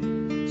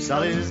do?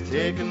 Sally's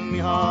taken me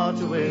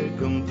heart away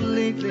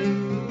completely,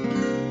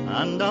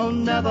 and I'll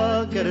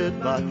never get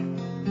it back.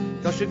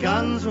 'Cause she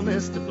comes from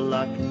Mr.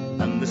 Black,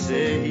 and they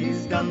say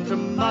he's gone to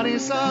marry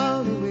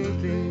Sally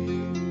Wheatley.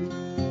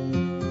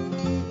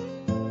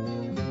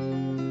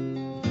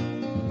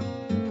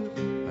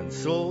 And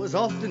so, as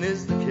often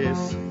is the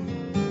case,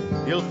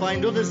 you'll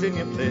find others in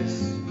your place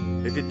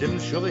if you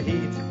didn't show the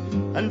heat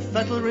and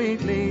fettle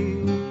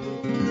Wheatley.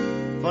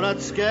 for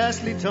I'd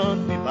scarcely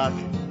turned me back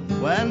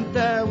when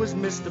there was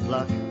Mr.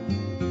 Black.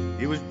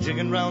 He was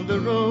jigging round the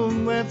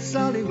room with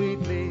Sally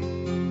Wheatley.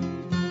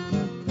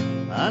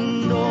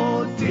 And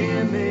oh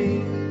dear me,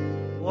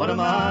 what am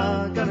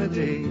I gonna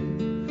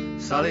do?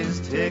 Sally's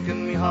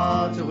taken me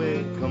heart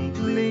away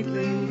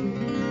completely,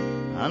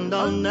 and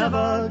I'll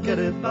never get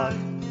it back,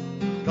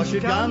 'cause she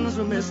guns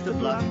with Mr.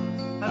 Black,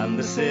 and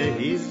they say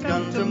he's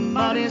gone to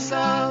marry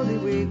Sally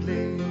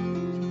Wheatley.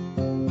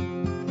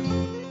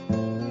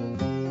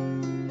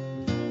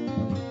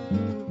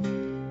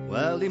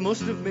 Well, he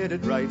must have made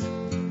it right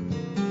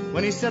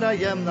when he said I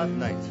am that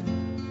night.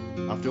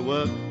 After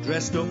work,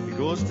 dressed up, he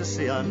goes to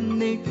see her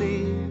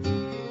neatly.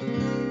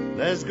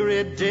 There's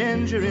great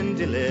danger in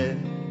delay,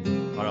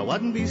 or I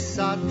wouldn't be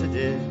sad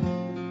today.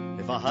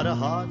 If I had a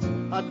heart,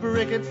 I'd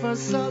break it for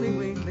Sally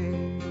Wheatley.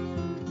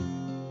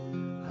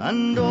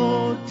 And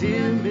oh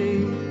dear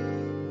me,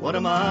 what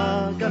am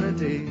I gonna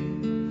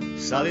do?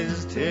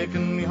 Sally's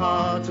taken me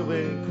heart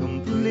away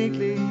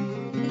completely,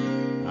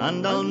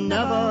 and I'll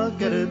never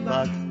get it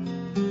back,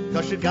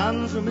 'cause she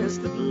guns with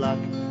Mr. Black,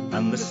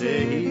 and they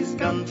say he's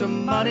gone to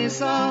marry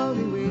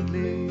Sally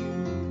Wheatley.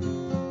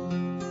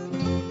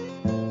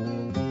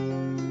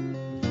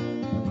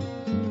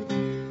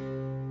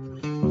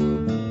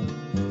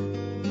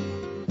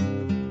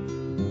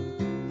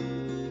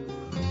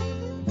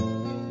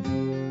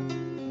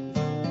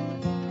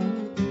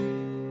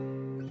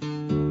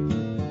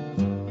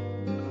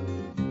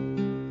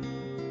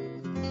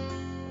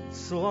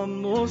 So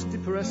I'm most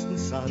depressed and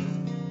sad,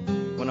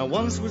 when I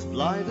once was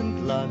blithe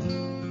and glad.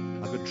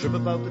 I could trip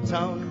about the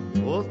town,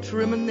 both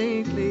trim and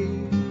neatly.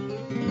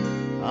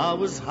 I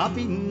was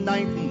happy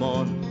night and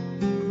morn,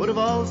 but of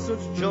all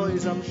such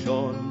joys I'm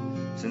shorn,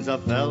 since I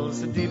fell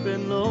so deep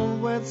in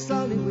love with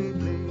Sally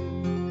Wheatley.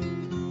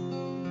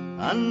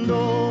 And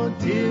oh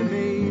dear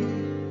me,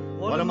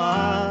 what am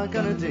I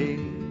gonna do?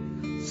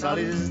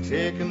 Sally's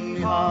taken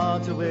me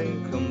heart away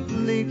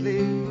completely,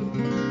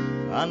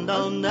 and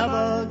I'll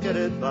never get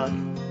it back,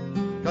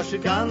 'cause she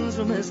guns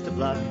with Mr.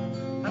 Black,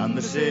 and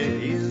they say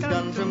he's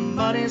gone to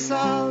marry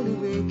Sally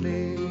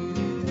Wheatley.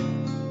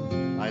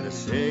 I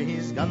say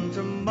he's gone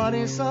to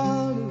marry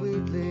Sally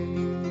Wheatley.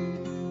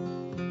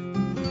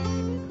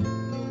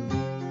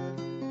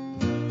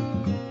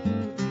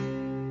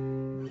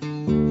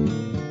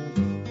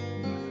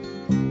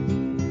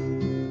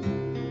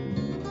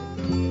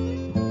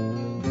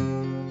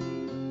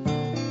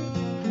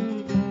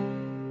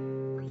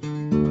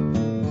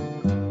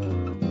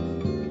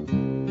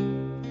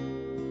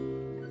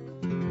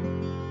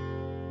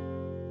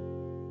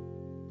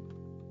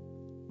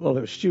 Well,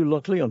 it was Stu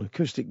Luckley on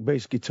acoustic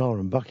bass guitar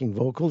and backing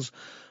vocals,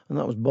 and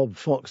that was Bob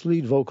Fox,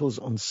 lead vocals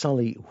on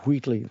Sally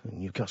Wheatley, a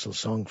Newcastle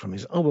song from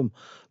his album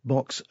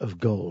Box of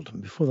Gold.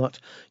 And before that,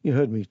 you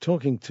heard me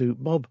talking to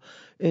Bob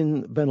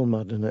in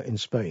Benalmádena in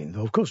Spain,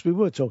 though of course we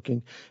were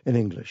talking in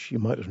English. You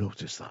might have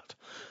noticed that.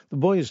 The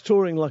boy is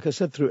touring, like I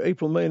said, through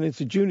April, May and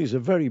into June. He's a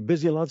very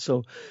busy lad,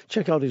 so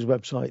check out his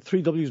website.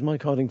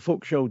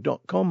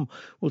 3wsmikehardingfolkshow.com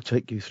will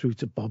take you through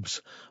to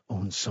Bob's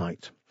own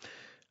site.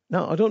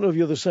 Now, I don't know if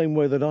you're the same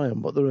way that I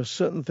am, but there are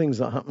certain things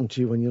that happen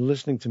to you when you're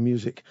listening to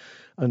music,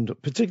 and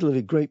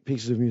particularly great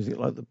pieces of music,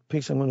 like the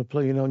piece I'm going to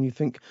play you now, and you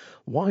think,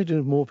 why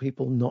do more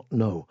people not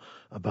know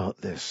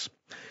about this?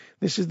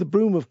 This is The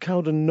Broom of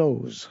Cowden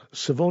Knows.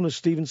 Savona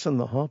Stevenson,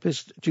 the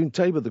harpist, June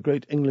Tabor, the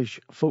great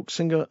English folk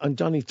singer, and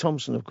Danny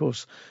Thompson, of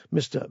course,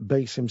 Mr.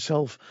 Bass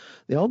himself.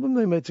 The album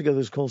they made together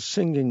is called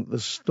Singing the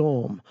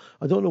Storm.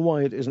 I don't know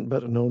why it isn't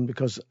better known,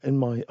 because in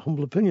my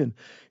humble opinion,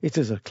 it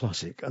is a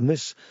classic, and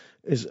this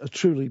is a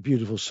truly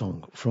beautiful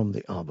song from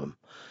the album.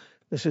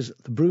 This is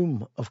The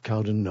Broom of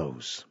Cowden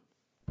Knows.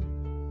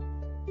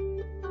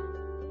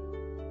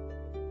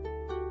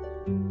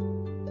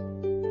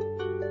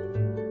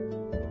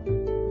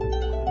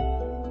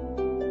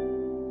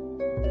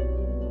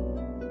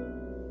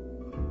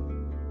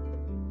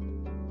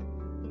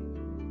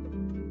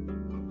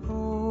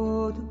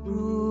 Oh, the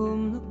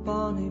broom, the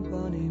bonny,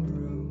 bonny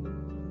broom,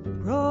 the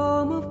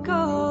broom of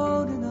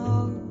Cowden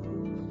Knows.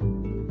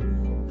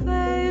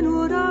 Fain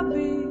would I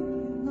be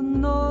in the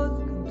North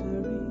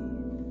Country,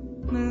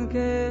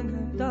 milking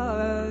her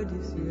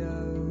daddy's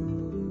yow.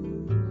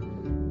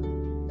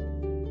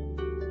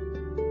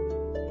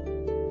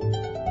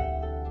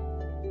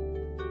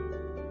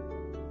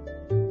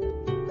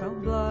 How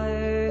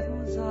blithe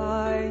was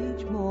I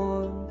each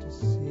morn to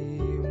see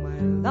my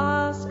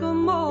lass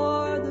come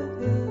o'er the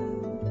hill.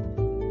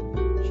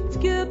 She'd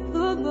skip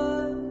the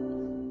bud,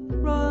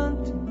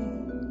 run to me,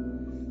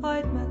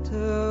 I'd met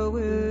her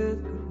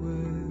with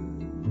goodwill.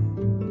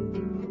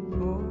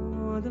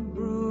 Oh, the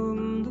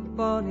broom, the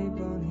bonny,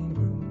 bonny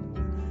broom,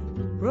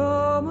 the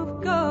broom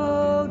of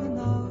Cowden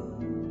Knows.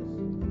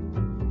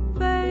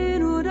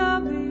 Fain would I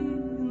be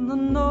in the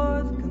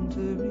North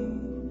Country,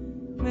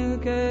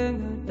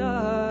 milking her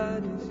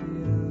daddy's yow.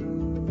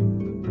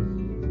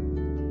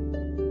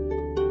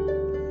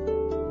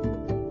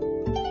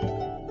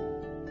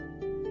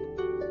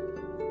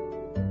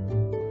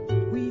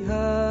 We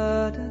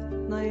had at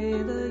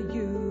neither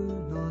you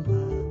nor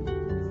lamb,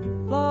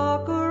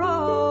 flock or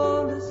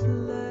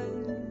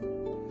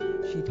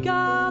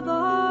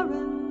gather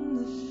in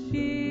the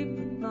sheep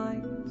at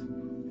night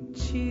and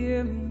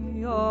cheer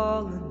me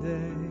all the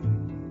day.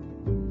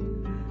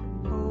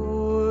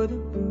 Oh, the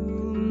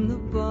broom, the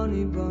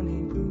bonny,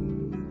 bonny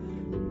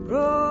broom,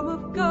 broom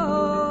of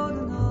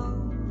golden hours.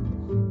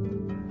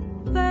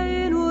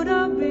 Fain would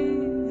I be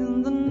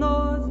in the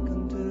north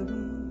country,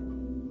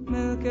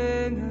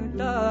 milking her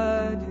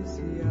daddy's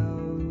yows.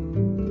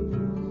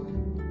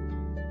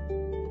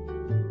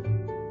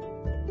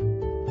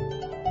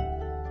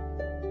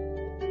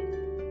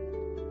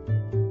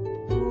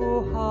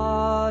 Oh,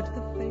 hard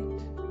the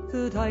fate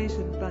that I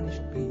should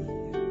banished be,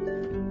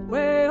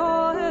 way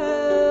o'er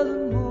hill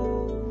and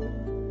moor,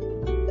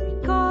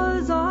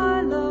 because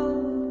I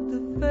loved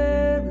the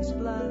fairest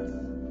lass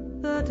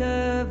that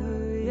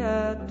ever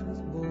yet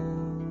was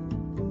born.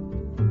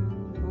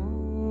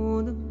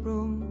 Oh, the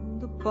broom,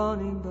 the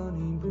bonny,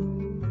 bonny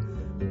broom,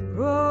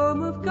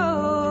 broom of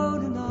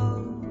golden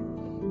hours.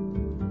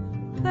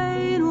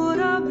 Fain would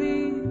I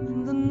be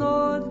in the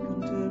north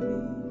country,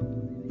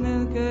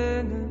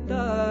 milking her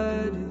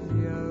daddy's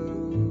yows.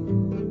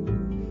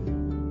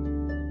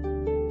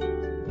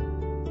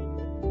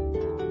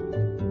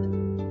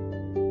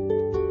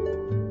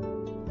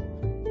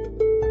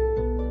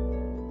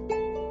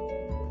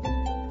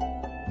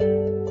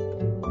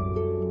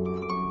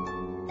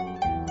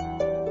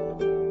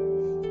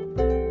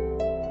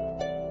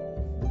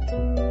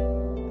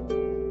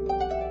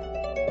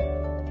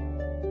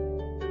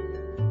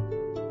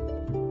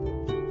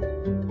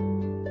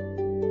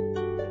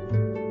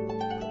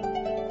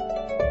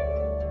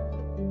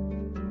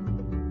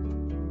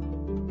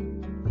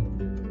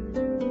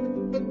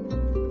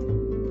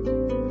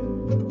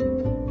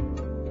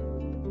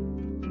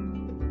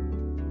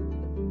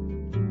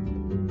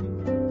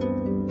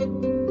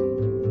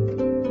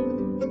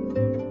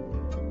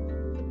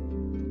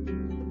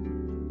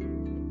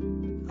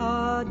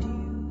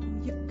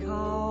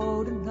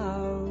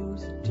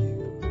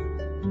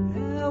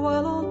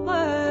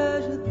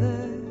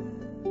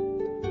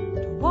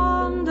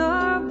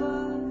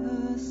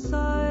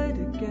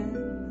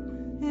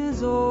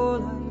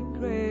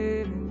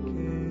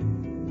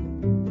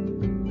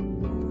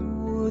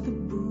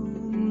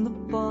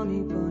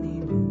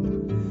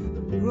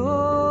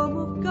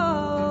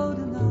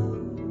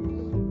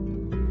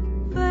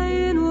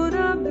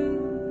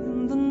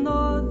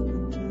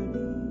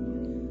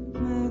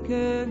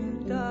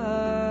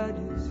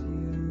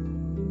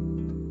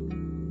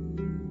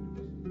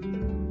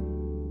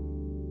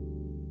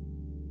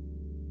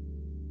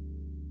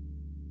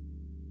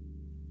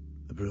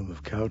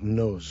 Cowden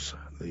Knows.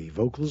 The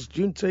vocals,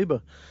 June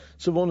Tabor,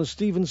 Savannah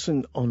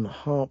Stevenson on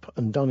harp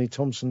and Danny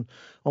Thompson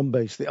on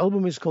bass. The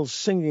album is called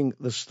Singing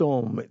the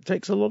Storm. It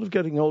takes a lot of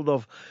getting hold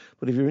of,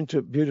 but if you're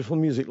into beautiful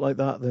music like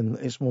that, then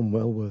it's one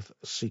well worth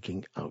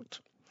seeking out.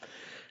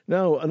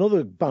 Now,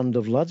 another band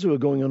of lads who are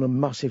going on a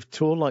massive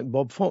tour like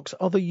Bob Fox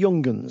are the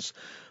Young Guns.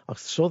 I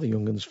saw the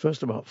Young Guns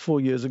first about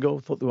 4 years ago,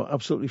 thought they were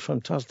absolutely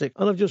fantastic,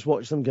 and I've just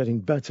watched them getting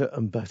better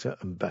and better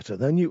and better.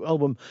 Their new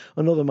album,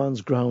 Another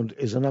Man's Ground,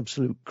 is an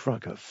absolute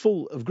cracker,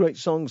 full of great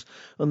songs,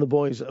 and the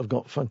boys have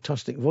got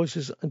fantastic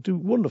voices and do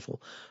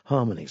wonderful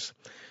harmonies.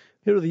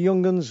 Here are the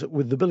Young Guns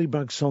with the Billy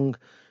Bragg song,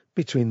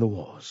 Between the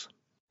Wars.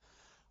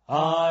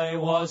 I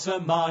was a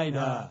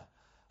miner,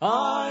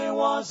 I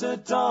was a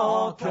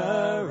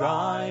docker,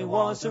 I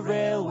was a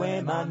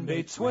railwayman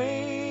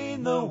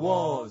between the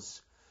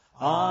wars.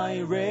 I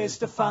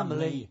raised a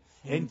family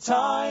in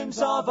times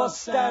of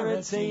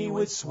austerity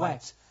with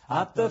sweat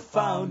at the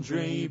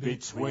foundry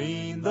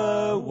between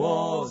the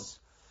wars.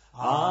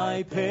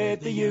 I paid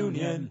the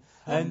union,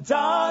 and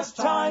as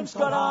times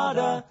got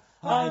harder,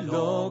 I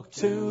looked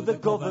to the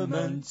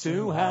government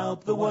to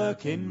help the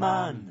working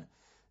man.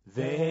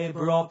 They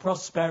brought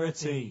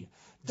prosperity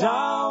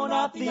down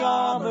at the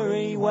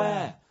armoury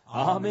where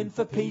I'm in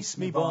for peace,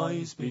 me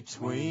boys,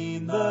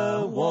 between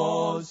the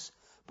wars.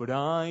 But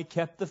I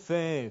kept the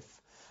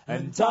faith,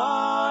 and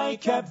I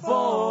kept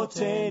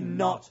voting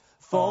not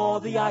for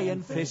the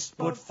iron fist,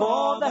 but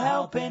for the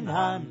helping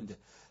hand.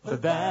 For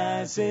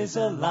theirs is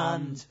a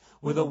land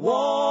with a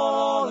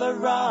wall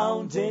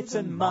around it,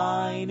 and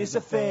mine is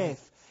a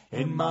faith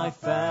in my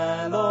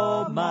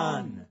fellow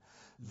man.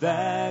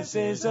 Theirs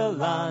is a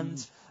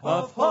land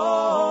of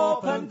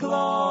hope and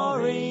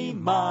glory,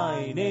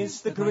 mine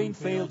is the green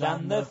field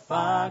and the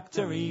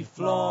factory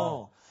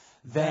floor.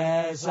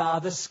 Theirs are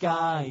the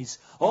skies,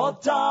 all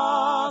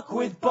dark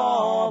with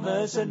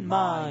bombers, and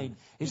mine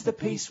is the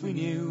peace we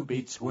knew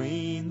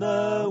between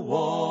the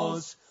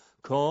wars.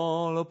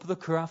 Call up the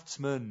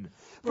craftsman,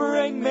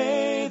 bring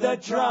me the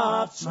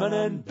draftsman,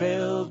 and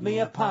build me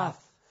a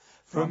path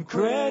from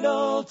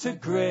cradle to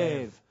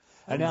grave,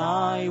 and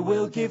I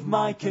will give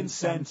my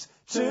consent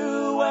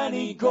to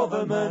any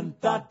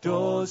government that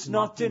does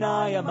not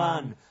deny a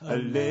man a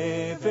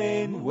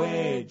living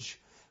wage.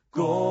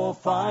 Go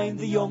find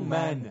the young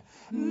men,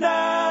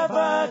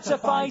 never to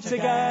fight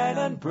again,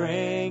 and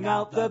bring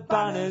out the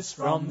banners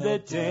from the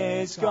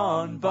days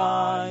gone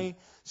by.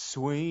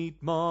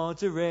 Sweet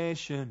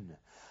moderation,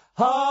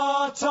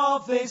 heart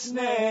of this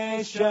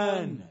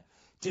nation,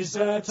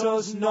 Desert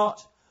us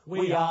not,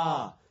 we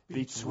are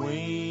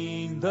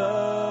between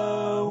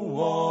the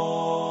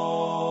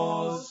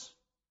wars.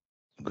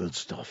 Good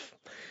stuff.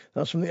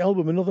 That's from the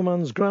album Another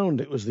Man's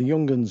Ground. It was the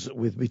Young Uns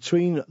with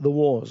Between the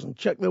Wars. And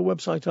check their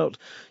website out.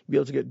 You'll be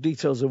able to get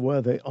details of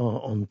where they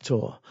are on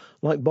tour.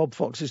 Like Bob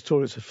Fox's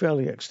tour, it's a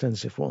fairly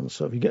extensive one.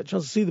 So if you get a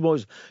chance to see the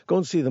boys, go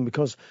and see them,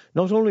 because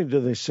not only do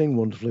they sing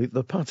wonderfully,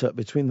 the patter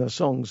between their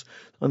songs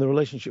and the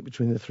relationship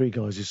between the three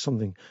guys is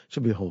something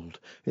to behold.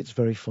 It's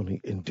very funny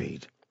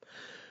indeed.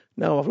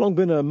 Now, I've long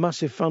been a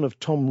massive fan of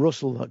Tom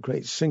Russell, that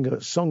great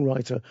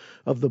singer-songwriter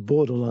of the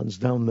borderlands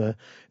down there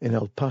in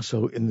El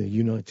Paso in the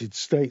United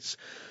States.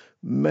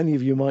 Many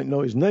of you might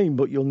know his name,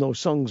 but you'll know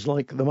songs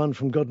like The Man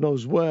from God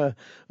Knows Where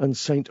and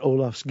St.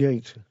 Olaf's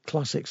Gate,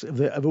 classics if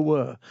there ever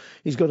were.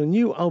 He's got a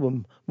new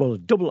album, well, a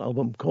double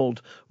album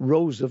called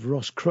Rose of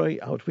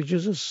Roscrea out, which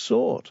is a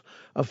sort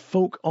of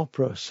folk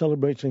opera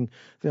celebrating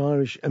the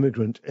Irish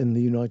immigrant in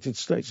the United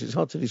States. It's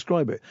hard to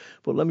describe it,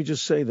 but let me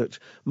just say that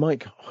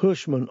Mike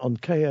Hirschman on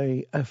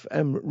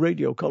KAFM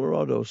Radio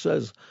Colorado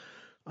says,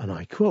 and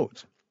I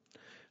quote,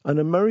 "An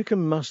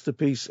American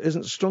masterpiece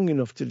isn't strong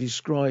enough to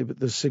describe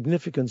the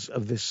significance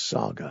of this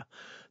saga.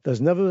 There's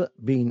never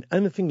been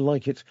anything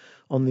like it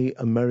on the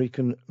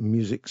American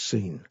music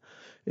scene.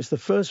 It's the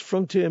first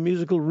frontier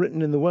musical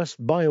written in the West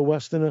by a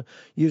Westerner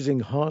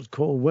using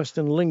hardcore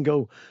Western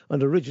lingo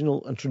and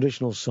original and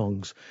traditional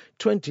songs.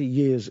 20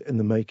 years in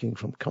the making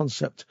from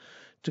concept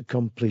to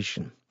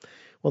completion."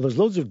 Well, there's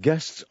loads of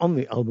guests on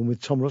the album with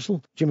Tom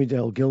Russell, Jimmy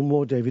Dale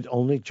Gilmore, David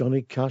Olney,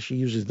 Johnny Cash. He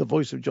uses the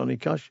voice of Johnny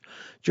Cash.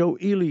 Joe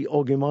Ely,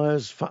 Augie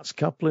Myers, Fats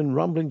Kaplan,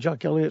 Ramblin'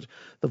 Jack Elliott,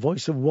 the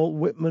voice of Walt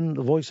Whitman,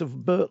 the voice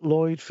of Burt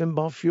Lloyd,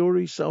 Finbar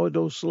Fury,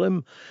 Sourdough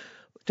Slim.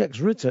 Tex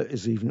Ritter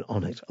is even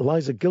on it.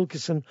 Eliza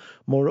Gilkison,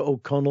 Maura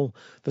O'Connell,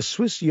 the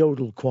Swiss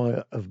Yodel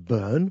Choir of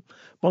Bern,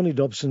 Bonnie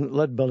Dobson,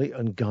 Leadbelly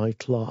and Guy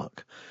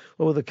Clark.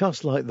 Well, with a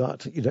cast like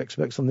that, you'd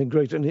expect something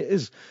great, and it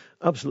is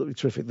absolutely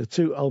terrific. The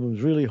two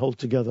albums really hold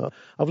together.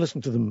 I've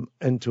listened to them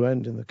end to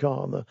end in the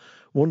car, and they're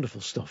wonderful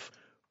stuff.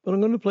 But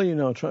I'm going to play you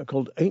now a track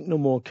called Ain't No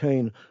More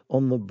Cain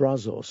on the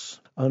Brazos,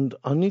 and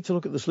I need to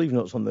look at the sleeve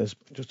notes on this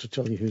just to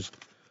tell you who's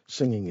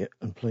singing it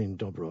and playing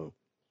dobro.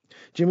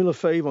 Jimmy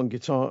LaFave on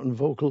guitar and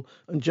vocal,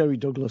 and Jerry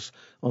Douglas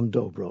on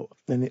dobro,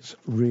 and it's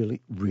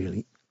really,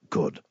 really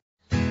good.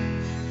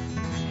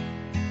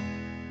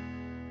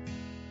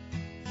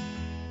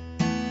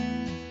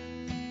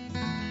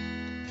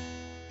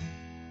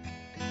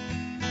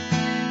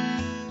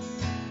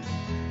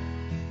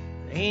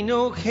 Ain't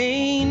no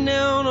cane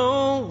down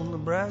on the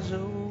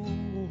Brazos.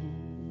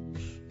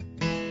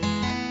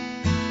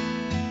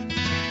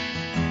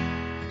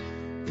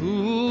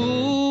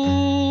 Ooh,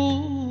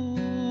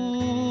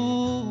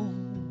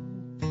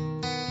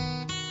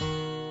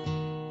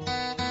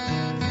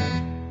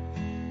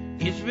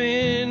 it's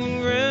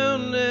been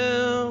ground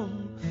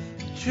down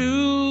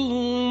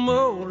to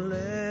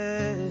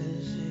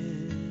molasses.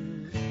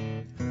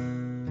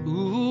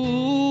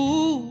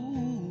 Ooh,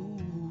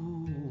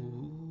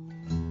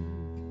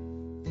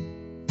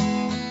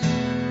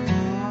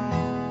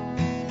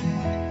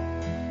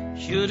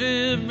 should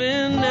have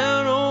been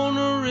down on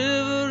the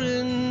river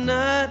in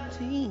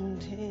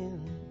 1910.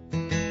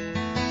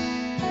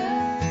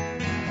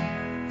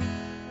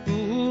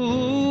 Ooh,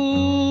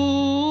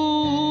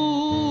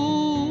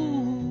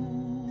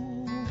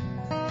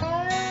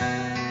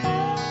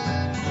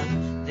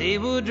 they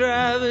were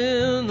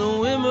driving the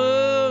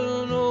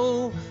women,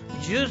 oh,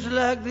 just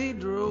like they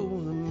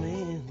drove the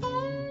men.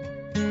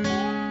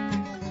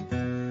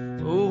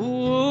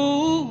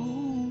 Oh,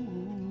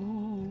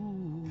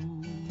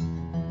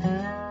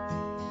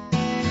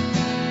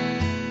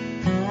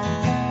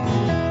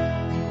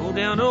 go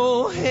down,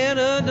 oh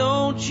Hannah,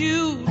 don't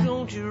you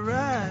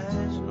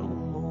rise no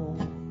more.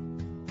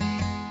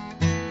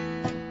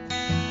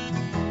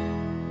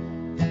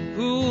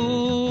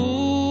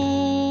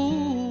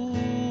 Ooh,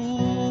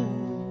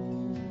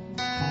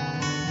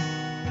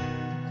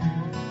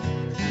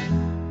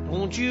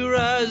 don't you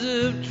rise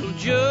up till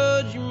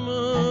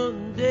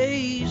judgment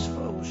days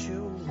for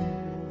sure.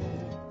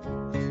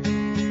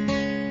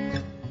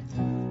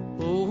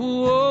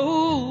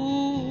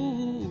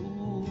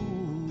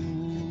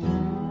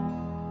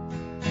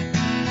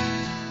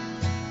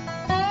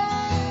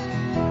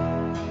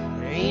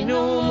 Ain't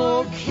no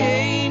more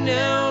cane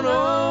down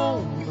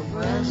on the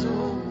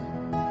Brazos.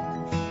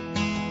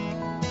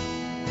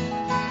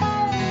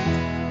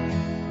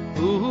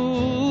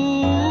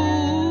 Ooh,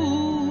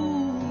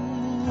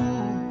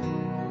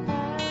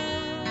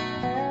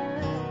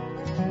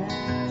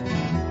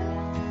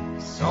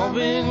 it's all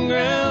been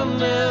ground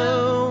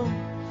down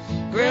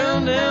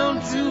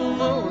to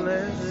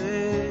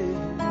molasses.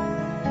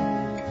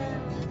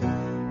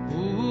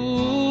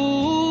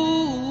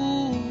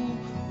 Ooh,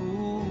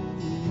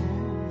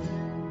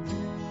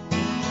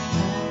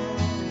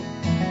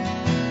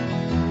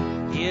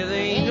 yeah,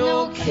 there ain't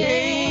no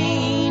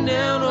cane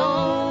down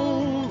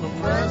on the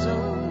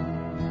Brazos.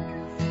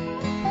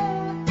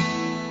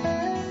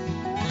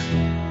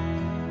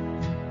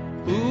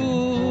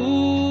 Ooh,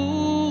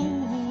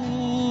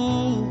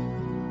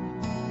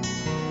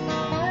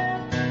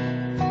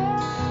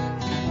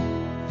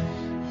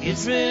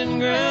 It's been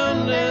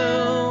ground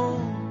down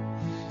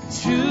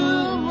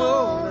to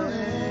molasses.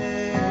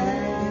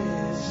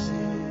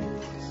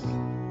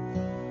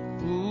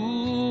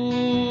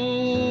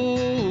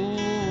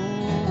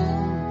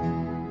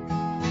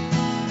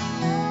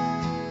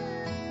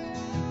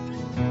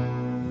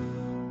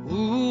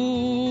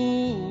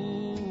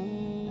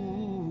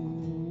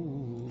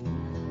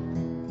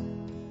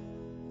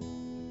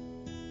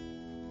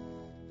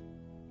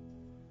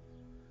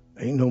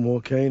 Ain't No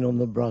More Cane on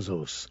the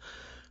Brazos.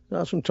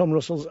 That's from Tom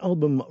Russell's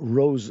album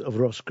Rose of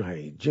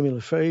Roscrea. Jimmy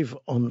Lefebvre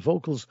on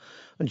vocals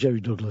and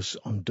Jerry Douglas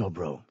on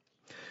dobro.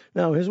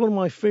 Now, here's one of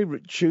my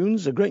favourite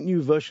tunes, a great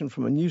new version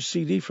from a new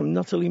CD from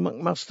Natalie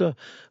McMaster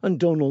and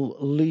Donal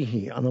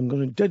Leahy, and I'm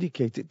going to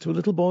dedicate it to a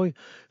little boy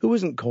who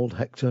isn't called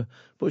Hector,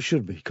 but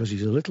should be, because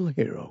he's a little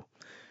hero.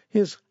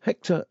 Here's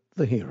Hector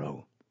the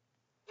Hero.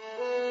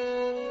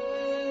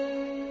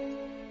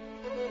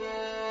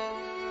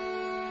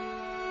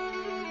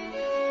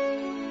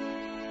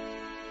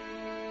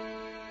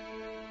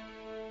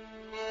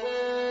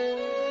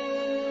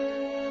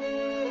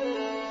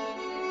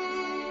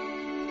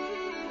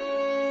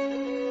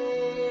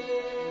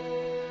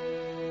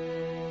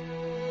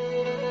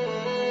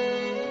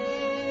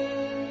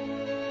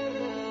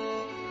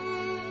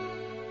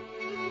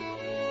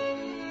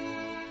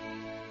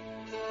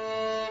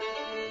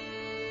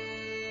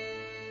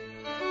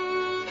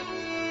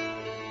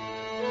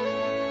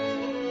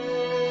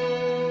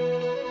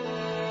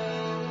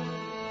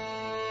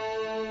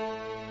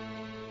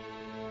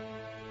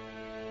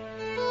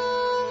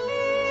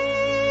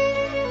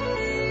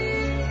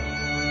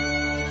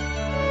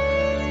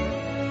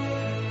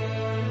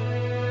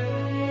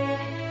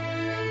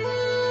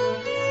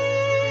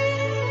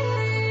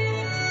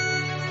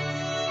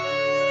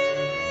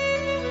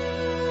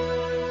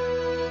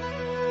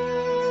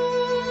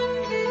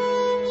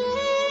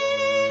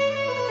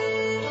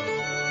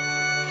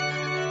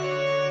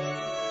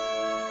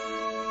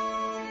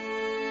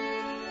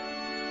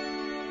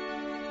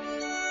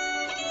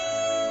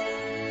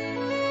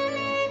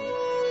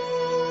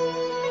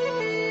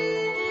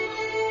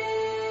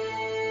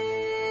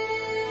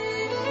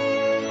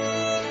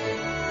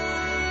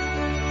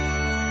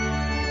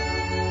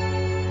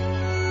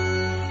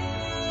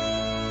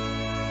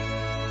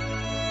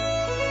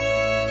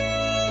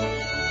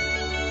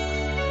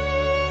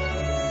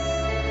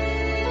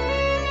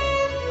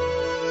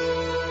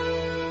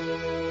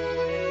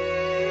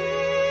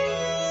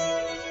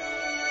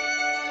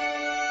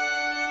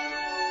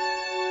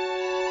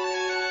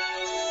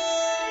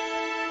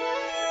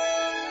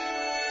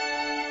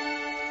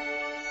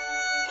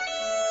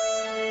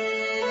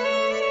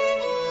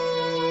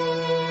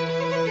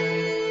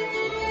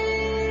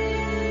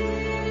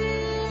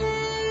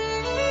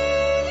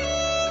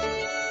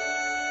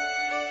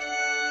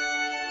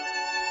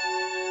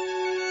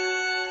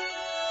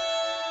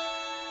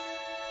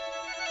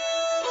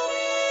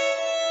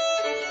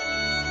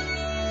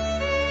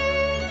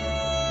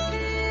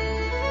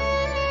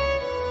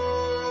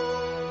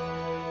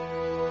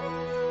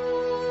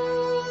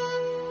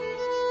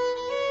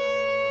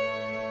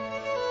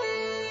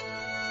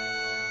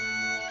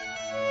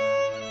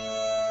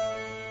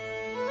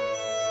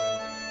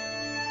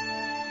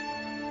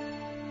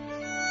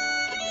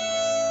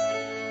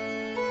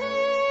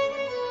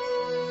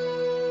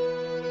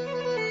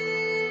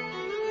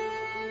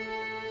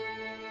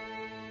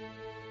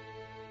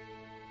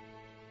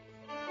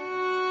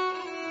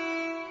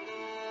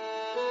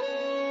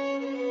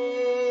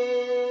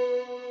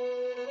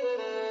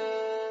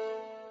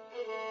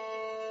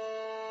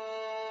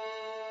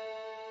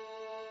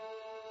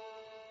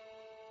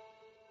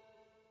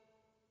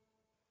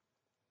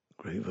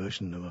 Great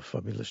version of a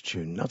fabulous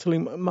tune. Natalie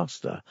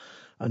McMaster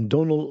and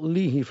Donal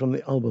Leahy from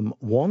the album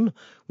One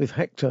with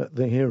Hector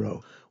the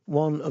Hero.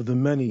 One of the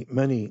many,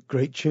 many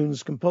great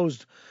tunes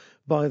composed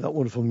by that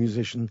wonderful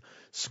musician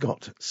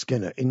Scott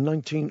Skinner in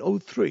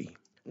 1903.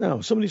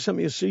 Now, somebody sent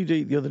me a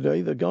CD the other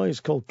day. The guy is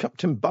called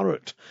Captain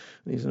Barrett.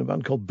 He's in a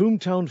band called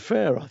Boomtown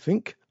Fair, I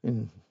think,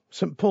 in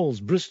St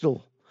Paul's,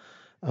 Bristol.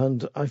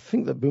 And I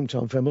think that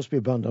Boomtown Fair must be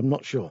a band, I'm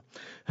not sure.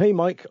 Hey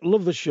Mike,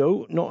 love the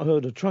show, not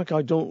heard a track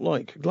I don't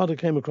like. Glad I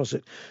came across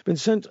it. Been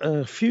sent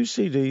a few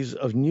CDs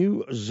of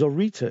new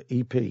Zorita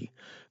EP,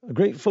 a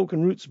great folk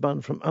and roots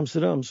band from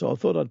Amsterdam, so I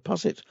thought I'd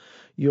pass it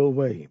your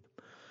way.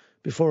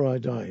 Before I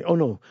Die. Oh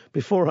no,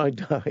 Before I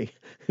Die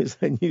is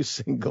their new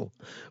single.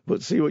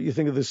 But see what you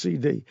think of the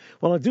CD.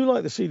 Well, I do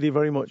like the CD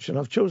very much, and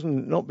I've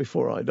chosen not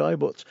Before I Die,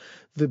 but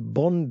the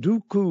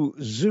Bonduku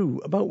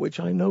Zoo, about which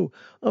I know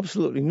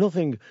absolutely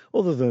nothing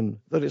other than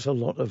that it's a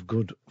lot of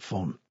good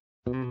fun.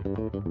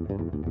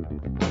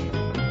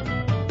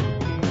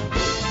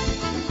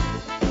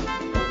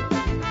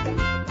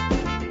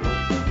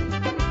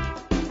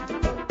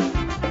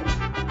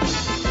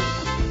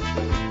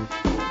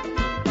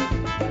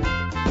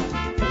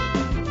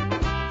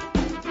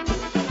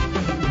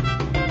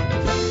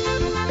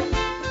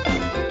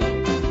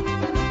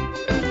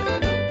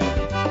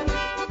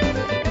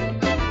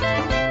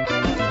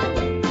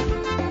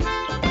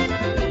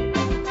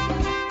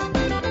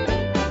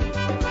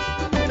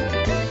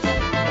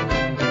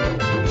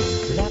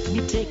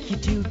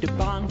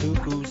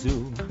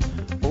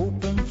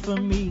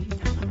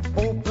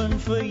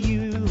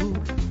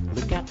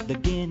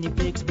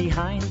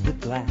 behind the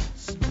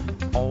glass.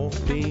 All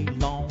day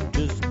long,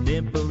 just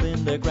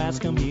nibbling the grass.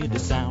 Come hear the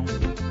sound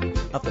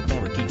of the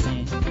parakeet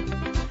sing.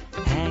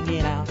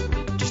 Hanging out,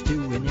 just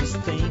doing his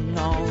thing.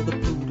 All the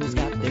poodles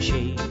got their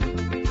shade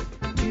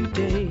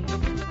today.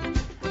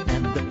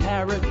 And the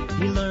parrot,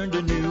 he learned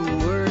a new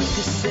word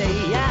to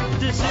say at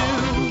the zoo.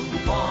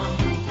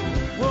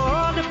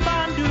 Whoa, the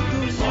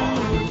Banduku Zoo.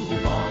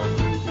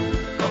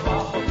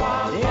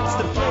 It's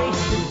the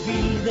place to be.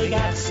 They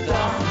got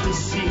stuff to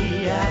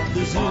see at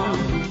the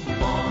zoo.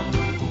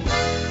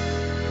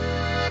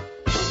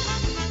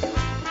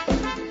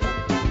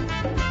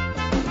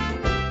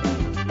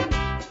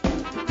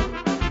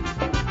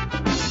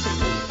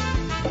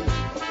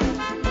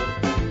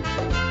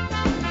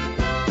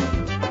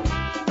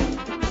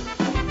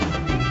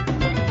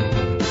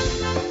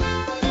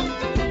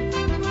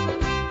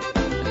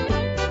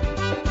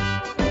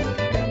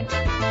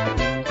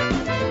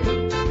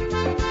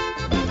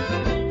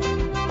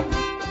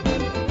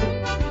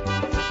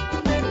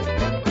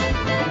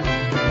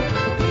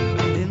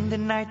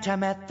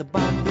 Time at the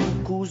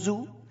Banduku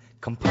Zoo.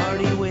 Come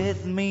party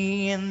with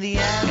me in the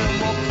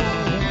animal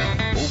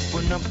pool.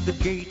 Open up the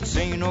gates,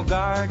 ain't no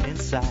guard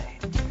inside.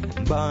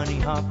 Bunny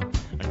hop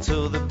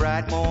until the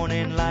bright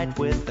morning light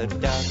with the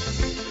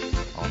ducks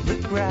on the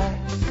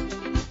grass.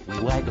 We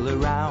waggle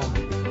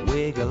around,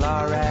 wiggle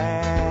our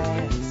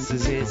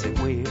asses. Is it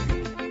weird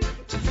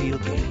to feel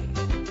gay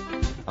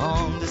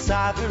on this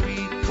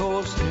Ivory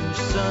Coast new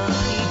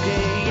sunny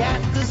day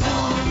at the zoo?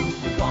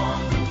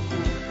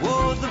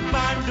 Oh, the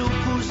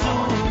Banduku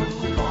Zoo.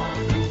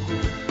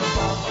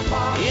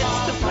 It's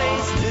the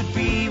place to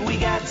be. We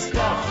got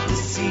stuff to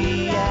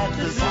see at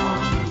the zoo.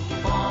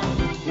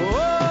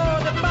 Oh,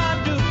 the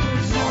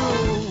Banduku Zoo.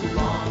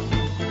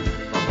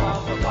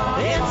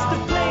 It's the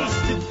place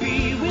to be.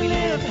 We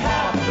live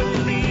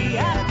happily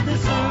at the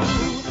zoo.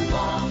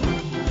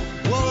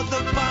 Oh,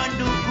 the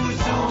Banduku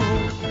Zoo.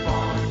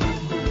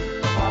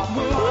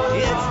 Oh,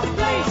 it's the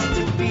place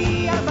to be.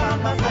 I found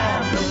my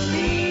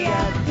family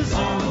at the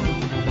zoo.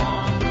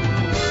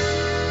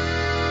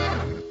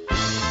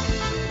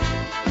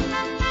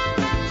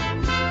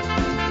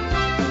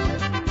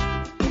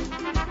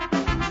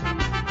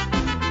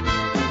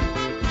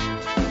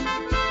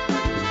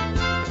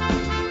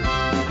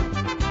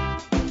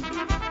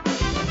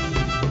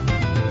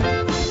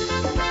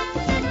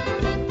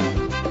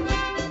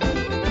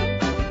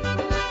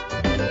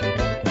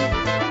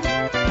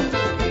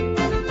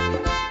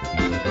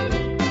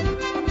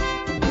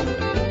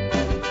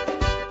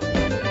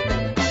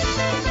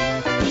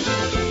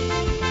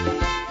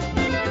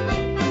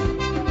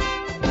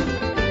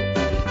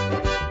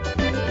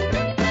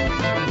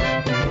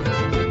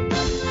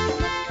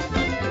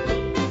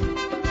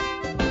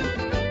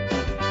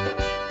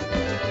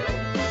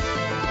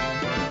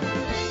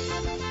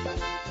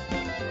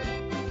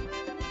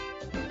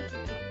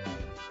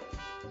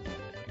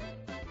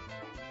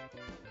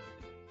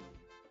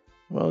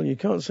 Well, you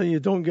can't say you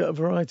don't get a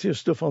variety of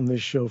stuff on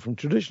this show, from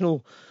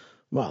traditional,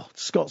 well,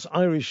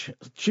 Scots-Irish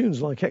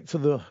tunes like Hector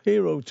the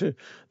Hero to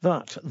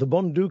that, the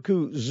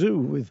Banduku Zoo,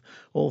 with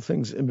all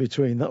things in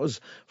between. That was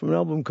from an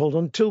album called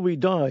Until We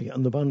Die,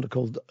 and the band are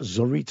called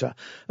Zorita.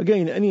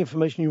 Again, any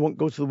information you want,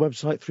 go to the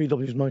website,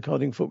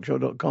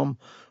 3wsmikehardingfolkshow.com,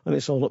 and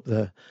it's all up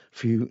there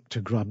for you to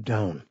grab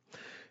down.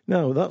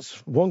 Now, that's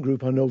one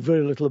group I know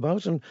very little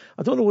about, and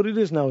I don't know what it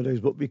is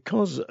nowadays, but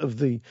because of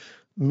the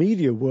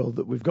media world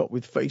that we've got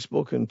with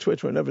Facebook and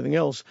Twitter and everything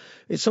else,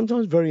 it's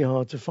sometimes very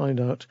hard to find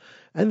out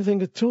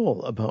anything at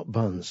all about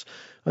bands.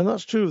 And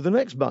that's true of the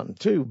next band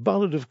too,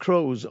 Ballad of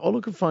Crows. All I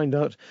can find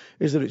out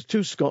is that it's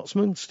two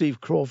Scotsmen, Steve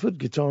Crawford,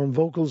 guitar and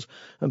vocals,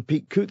 and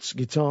Pete Kutz,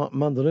 guitar,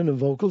 mandolin and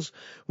vocals,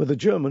 with a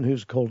German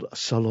who's called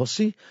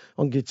Salossi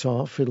on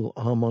guitar, fiddle,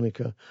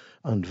 harmonica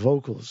and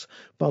vocals.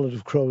 Ballad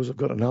of Crows have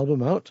got an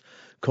album out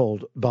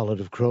called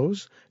Ballad of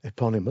Crows,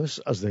 eponymous,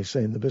 as they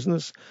say in the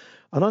business.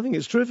 And I think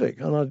it's terrific,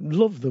 and I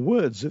love the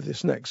words of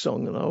this next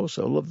song, and I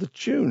also love the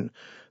tune.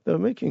 They're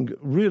making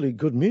really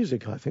good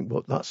music, I think,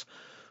 but that's,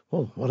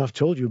 well, what I've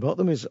told you about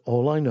them is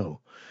all I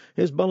know.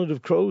 Here's Ballad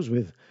of Crows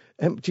with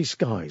Empty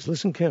Skies.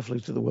 Listen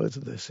carefully to the words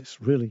of this.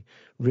 It's really,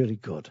 really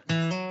good.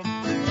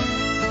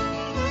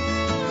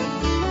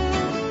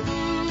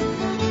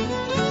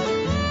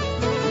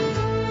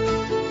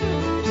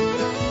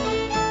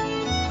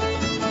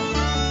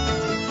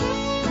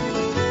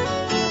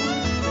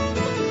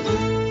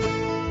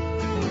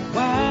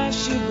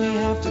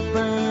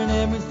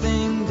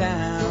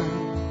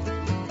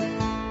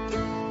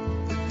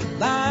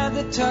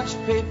 Touch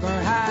paper,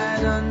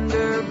 hide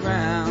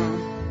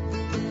underground.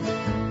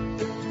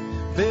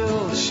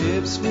 Build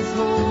ships with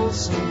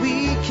holes so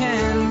we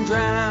can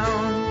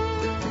drown.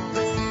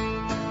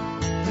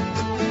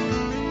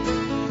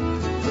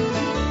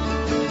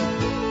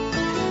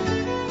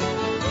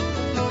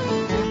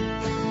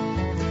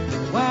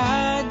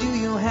 Why do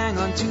you hang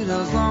on to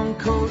those long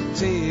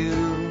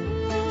coattails?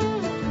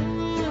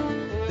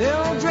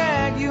 They'll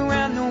drag you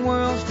around the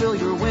world, fill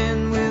your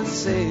wind with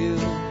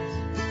sails.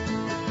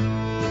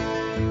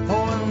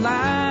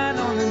 Light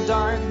on the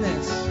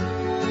darkness,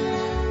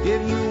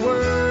 give you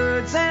words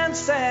birds and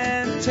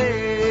sad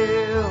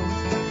tales.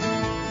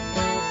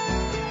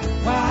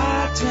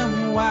 Why, tell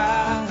me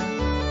why,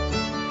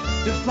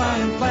 they're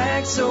flying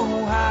flags so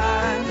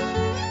high,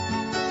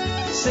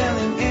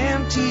 selling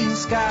empty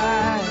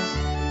skies.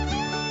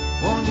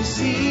 Won't you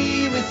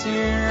see with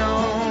your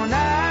own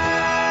eyes?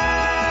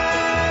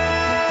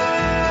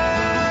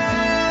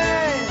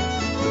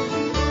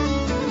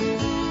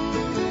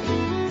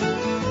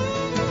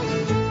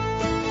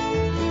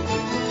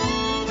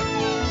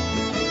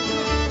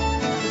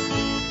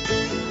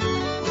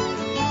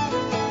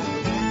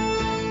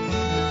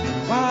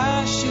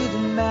 Why should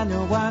it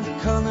matter what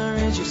color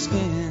is your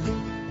skin?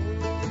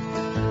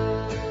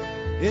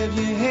 If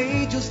you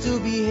hate, you'll still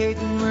be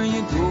hating where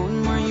you go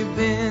and where you've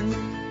been.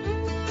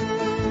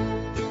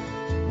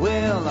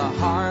 Well, a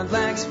heart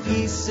lacks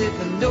peace if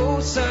no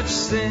such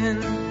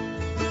sin.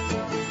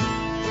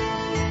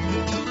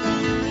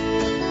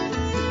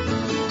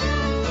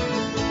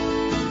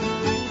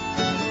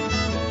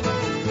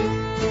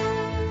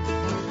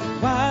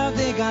 Why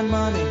they got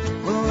money?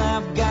 Well,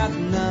 I've got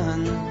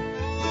none.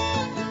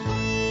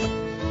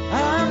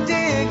 I'm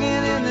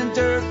digging in the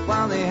dirt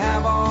while they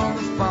have all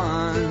the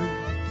fun.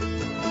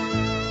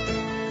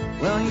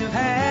 Well, you've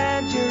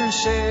had your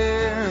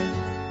share.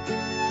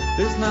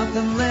 There's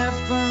nothing left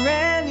for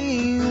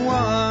anyone.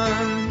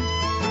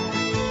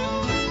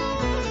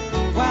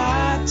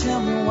 Why,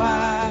 tell me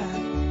why,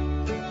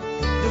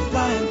 they're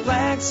flying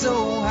flags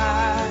so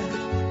high,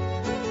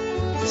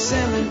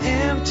 selling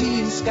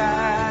empty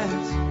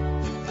skies.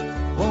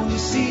 Won't you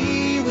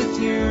see with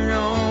your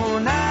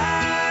own eyes?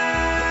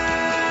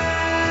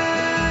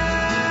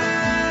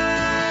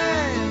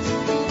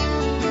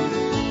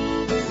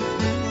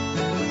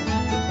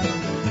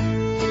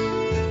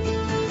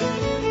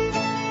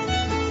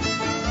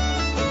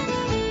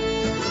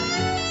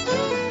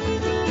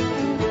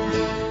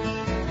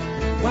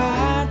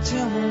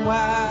 Tell me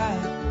why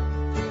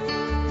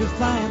they're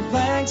flying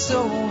flags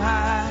so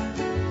high,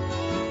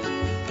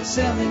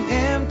 selling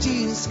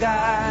empty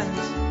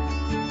skies.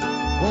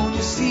 Won't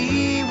you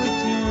see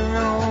with your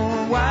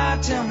own? Why,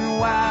 tell me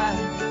why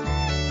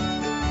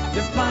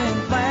they're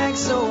flying flags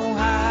so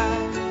high,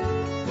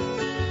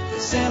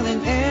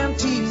 selling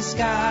empty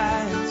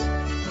skies.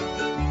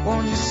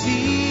 Won't you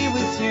see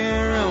with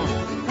your own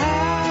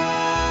eyes?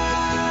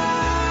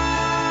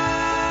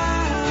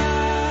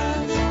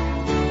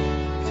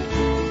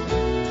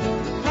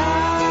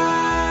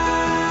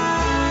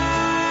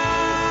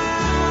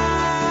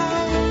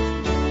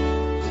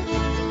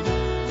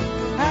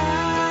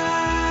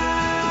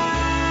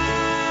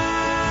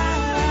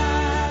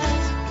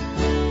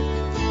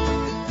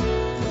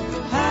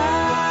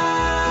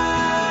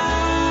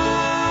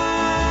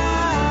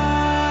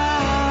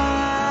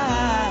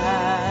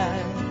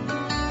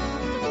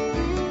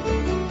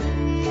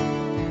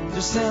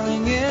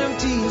 Selling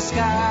empty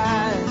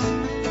skies.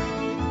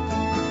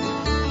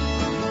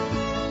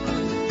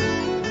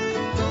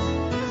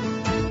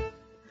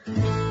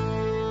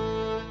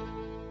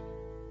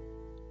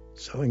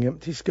 Selling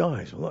empty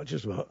skies. Well, that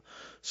just about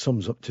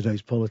sums up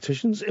today's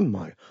politicians, in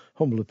my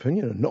humble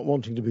opinion, and not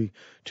wanting to be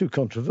too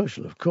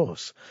controversial, of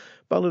course.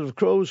 Ballad of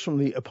Crows from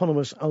the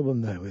eponymous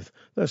album there with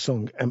their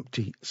song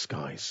Empty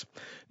Skies.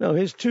 Now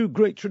here's two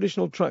great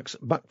traditional tracks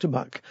back to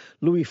back.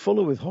 Louis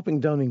Fuller with Hopping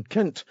Down in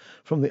Kent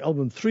from the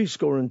album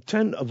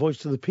 10, A Voice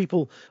to the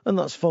People, and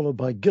that's followed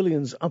by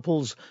Gillian's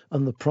Apples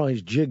and the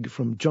Prize Jig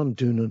from John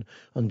Doonan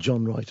and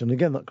John Wright. And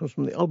again, that comes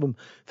from the album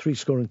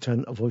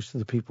 10, A Voice to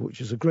the People,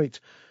 which is a great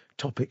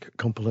Topic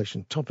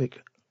compilation.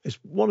 Topic is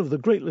one of the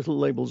great little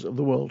labels of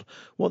the world.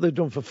 What they've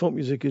done for folk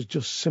music is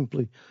just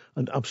simply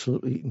and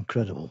absolutely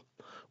incredible.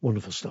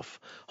 Wonderful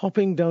stuff.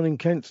 Hopping Down in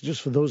Kent,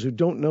 just for those who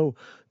don't know,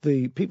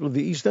 the people of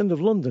the East End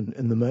of London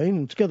in the main,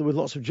 and together with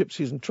lots of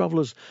gypsies and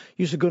travellers,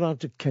 used to go down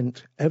to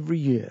Kent every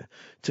year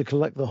to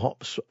collect the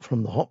hops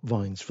from the hop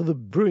vines for the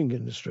brewing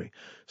industry.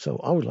 So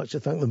I would like to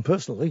thank them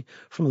personally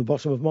from the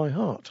bottom of my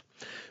heart.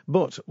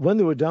 But when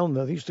they were down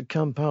there, they used to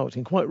camp out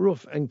in quite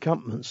rough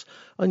encampments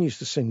and used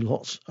to sing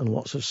lots and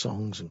lots of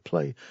songs and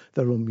play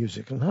their own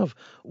music and have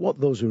what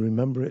those who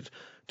remember it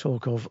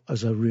talk of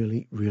as a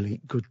really, really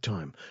good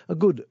time, a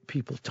good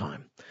people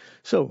time.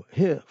 So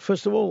here,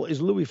 first of all,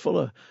 is Louis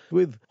Fuller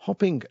with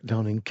Hopping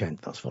Down in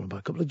Kent. That's followed by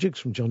a couple of jigs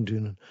from John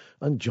Doonan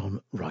and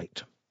John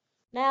Wright.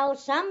 Now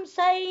some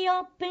say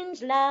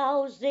hopping's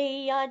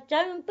lousy, I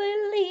don't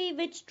believe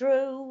it's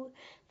true,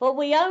 for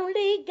we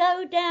only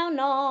go down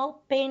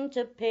hopping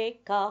to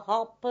pick a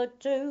hop or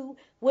two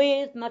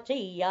with my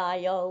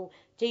T-I-O,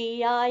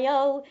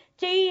 T-I-O,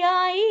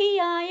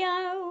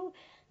 T-I-E-I-O.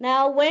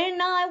 Now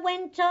when I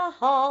went a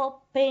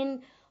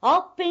hopping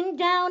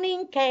down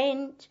in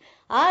Kent,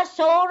 I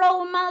saw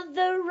old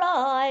Mother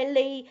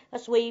Riley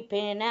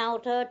a-sweeping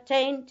out her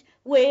tent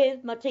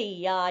with my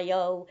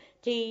T-I-O,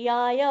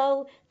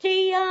 T-I-O,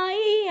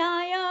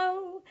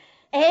 T-I-E-I-O.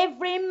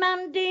 Every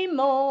Monday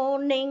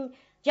morning,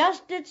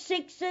 just at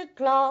 6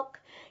 o'clock,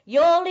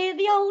 you'll hear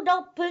the old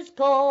hoppers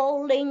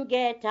calling,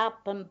 get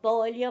up and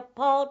boil your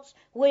pots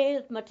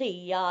with my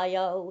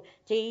T-I-O,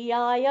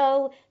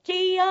 T-I-O,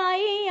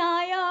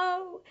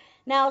 T-I-E-I-O.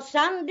 Now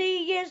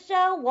Sunday is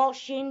our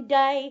washing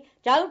day,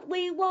 don't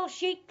we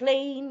wash it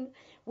clean?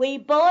 We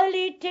boil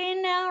it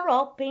in our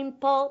hopping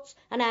pots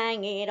and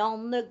hang it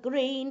on the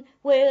green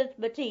with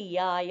my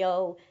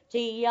T-I-O,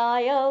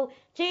 T-I-O,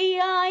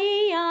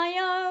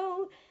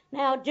 T-I-E-I-O.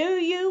 Now do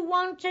you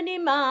want any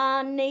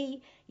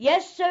money?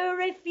 Yes, sir,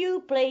 if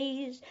you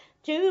please,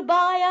 to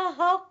buy a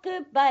hock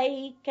of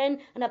bacon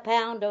and a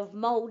pound of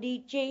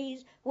mouldy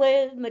cheese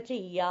with my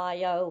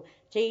T-I-O,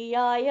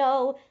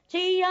 T-I-O,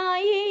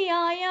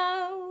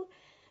 T-I-E-I-O.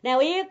 Now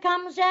here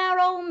comes our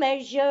old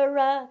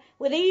measurer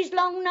with his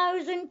long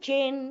nose and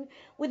chin,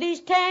 with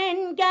his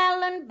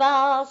 10-gallon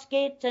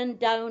basket, and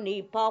don't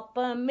he pop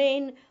 'em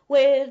in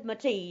with my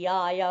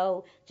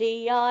T-I-O,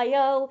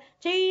 T-I-O,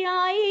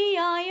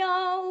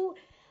 T-I-E-I-O.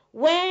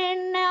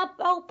 When our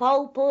old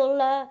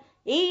Poplar,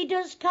 he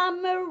does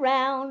come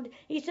around,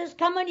 he says,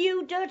 come on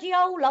you dirty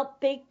old lot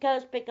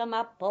pickers, pick 'em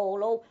up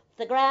all off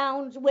the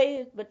grounds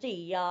with my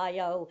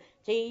T-I-O,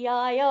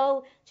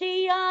 T-I-O,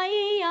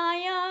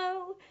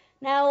 T-I-E-I-O.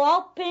 Now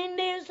hopping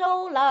is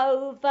all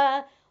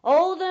over,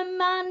 all the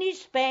money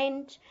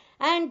spent,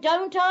 and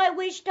don't I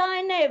wished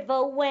I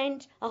never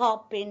went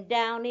a-hopping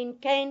down in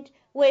Kent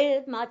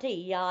with my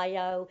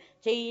T-I-O,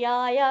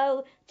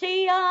 T-I-O,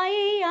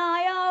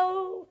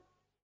 T-I-E-I-O.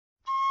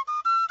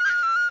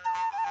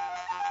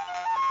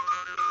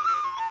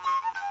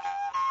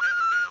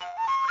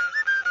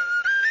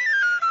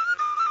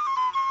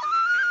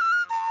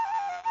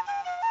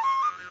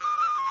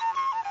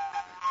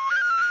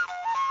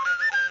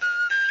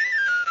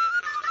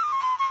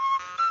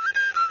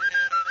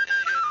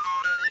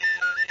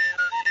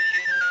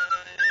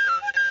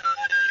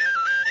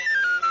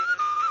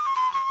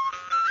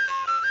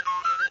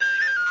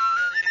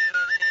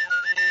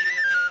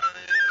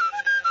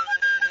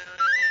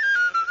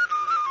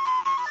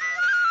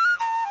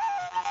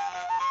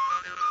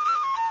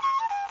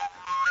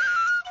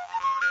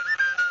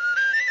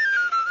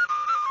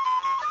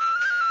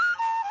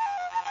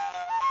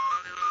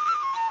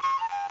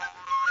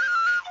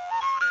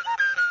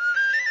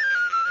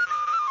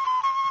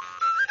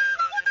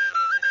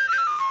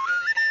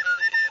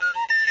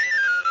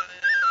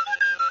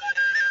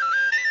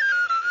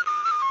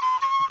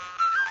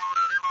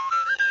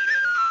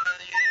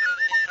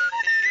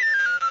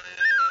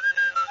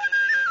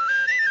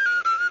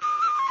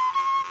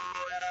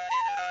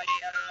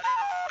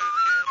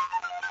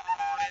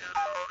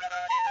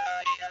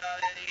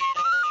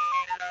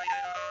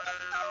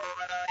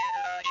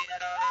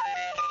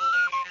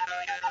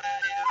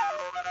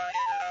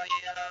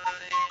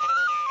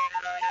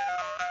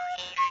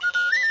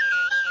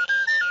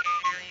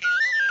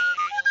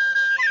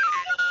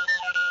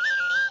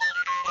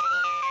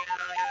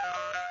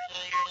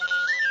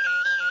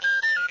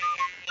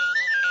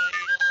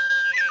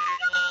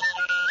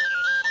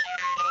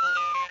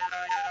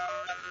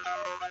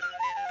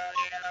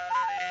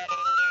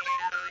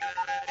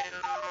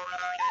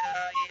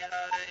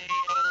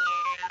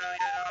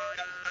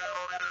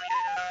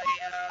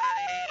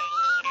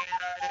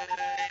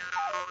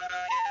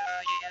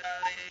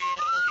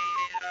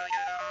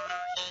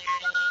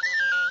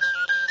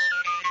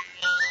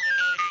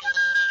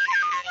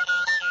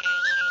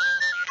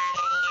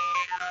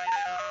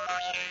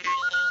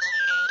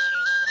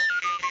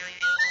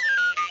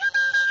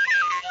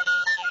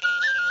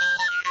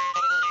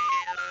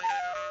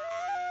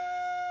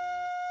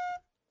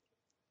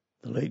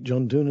 Late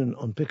John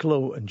Doonan on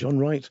piccolo and John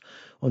Wright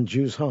on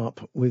Jew's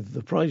harp with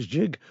the prize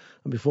jig,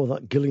 and before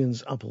that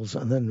Gillian's Apples,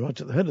 and then right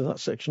at the head of that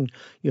section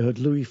you heard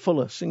Louis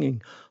Fuller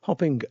singing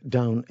Hopping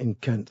Down in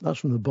Kent. That's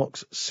from the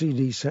box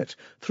CD set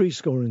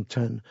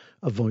 10,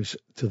 A Voice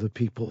to the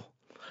People.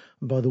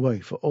 And by the way,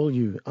 for all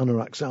you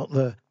anoraks out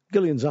there,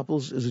 Gillian's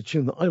Apples is a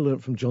tune that I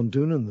learnt from John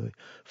Doonan, the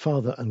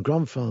father and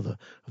grandfather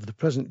of the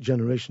present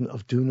generation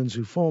of Doonans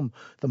who form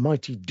the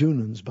mighty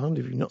Doonans band.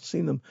 If you've not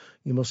seen them,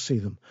 you must see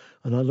them.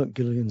 And I learnt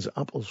Gillian's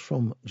Apples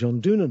from John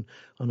Doonan,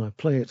 and I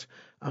play it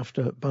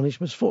after Banished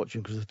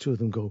Misfortune because the two of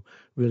them go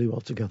really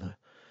well together.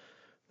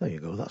 There you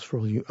go, that's for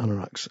all you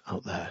anoraks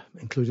out there,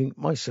 including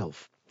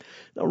myself.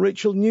 Now,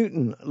 Rachel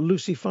Newton,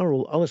 Lucy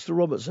Farrell, Alistair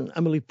Robertson,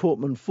 Emily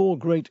Portman, four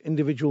great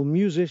individual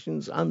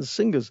musicians and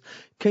singers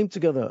came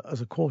together as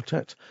a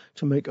quartet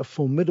to make a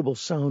formidable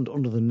sound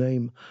under the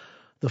name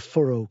The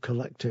Furrow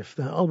Collective.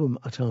 Their album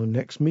At Our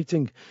Next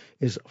Meeting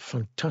is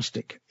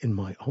fantastic, in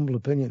my humble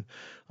opinion.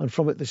 And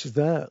from it, this is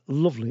their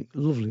lovely,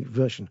 lovely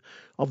version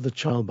of the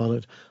child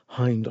ballad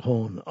Hind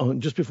Horn. Oh,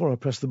 and just before I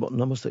press the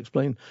button, I must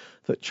explain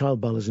that child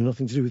ballads are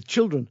nothing to do with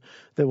children.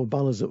 They were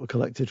ballads that were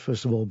collected,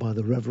 first of all, by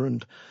the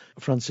Reverend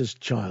Francis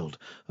Child,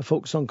 a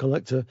folk song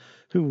collector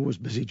who was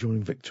busy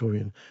during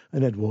Victorian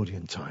and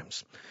Edwardian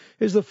times.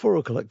 Here's the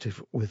Furrow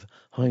Collective with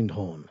Hind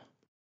Horn.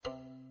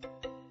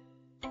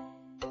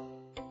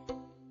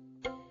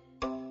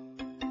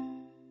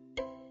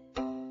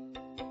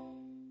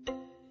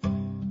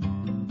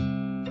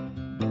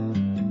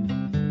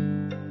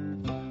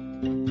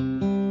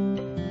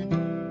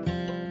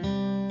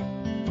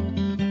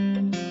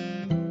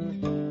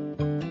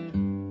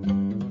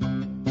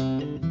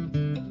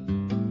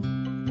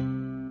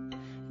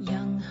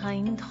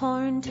 hind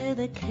horn to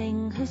the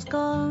king who's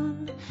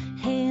gone.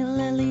 Hey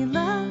lily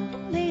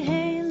lally,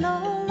 hey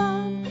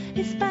lolom.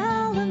 He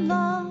fell in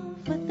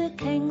love with the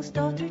king's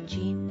daughter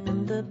Jean,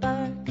 and the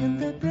bark and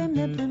the brim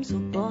they bloom so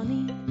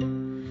bonny.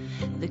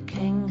 The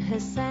king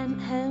has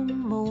sent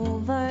him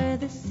over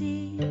the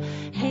sea.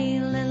 Hey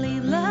lily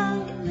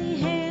lally,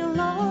 hey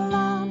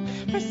lolom.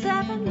 For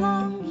 7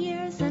 long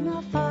years in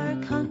a far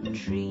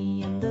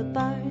country, and the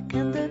bark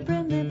and the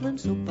brim they bloom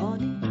so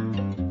bonny.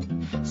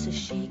 So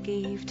she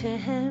gave to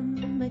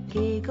him a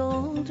gay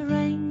gold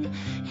ring.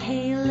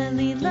 Hey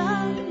lily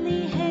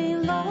lally, hey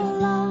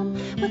lolom.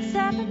 With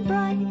 7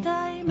 bright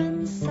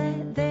diamonds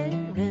set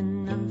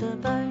therein, and the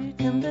bark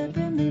and the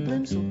brim they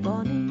bloom so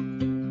bonny.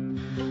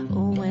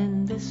 Oh,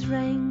 when this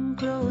ring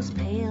grows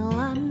pale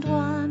and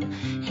wan,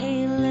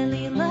 hey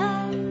lily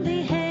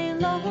lally, hey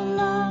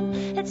lolom.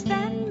 It's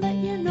then that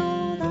you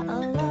know that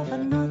I love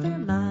another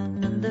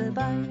man, and the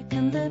bark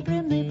and the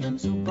brim they bloom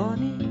so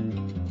bonny.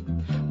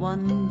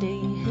 One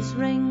day his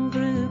ring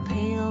grew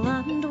pale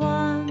and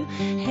wan.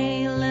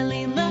 Hey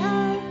lily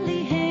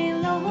lally, hey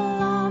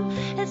lolom.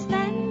 It's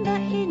then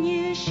that he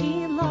knew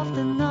she loved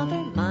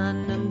another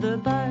man, and the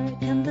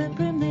bark and the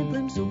brim they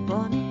bloom so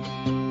bonny.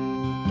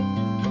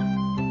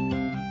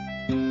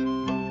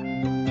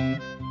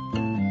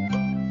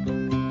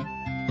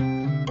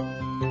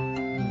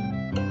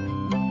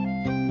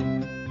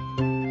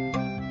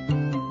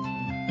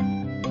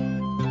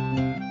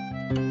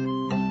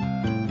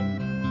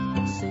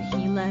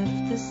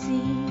 Left the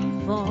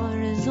sea for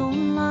his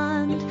own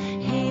land.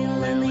 Hey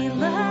lily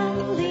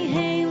lally,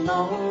 hey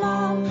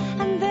lolom.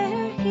 And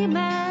there he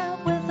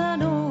met with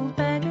an old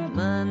beggar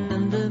man,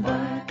 and the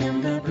bark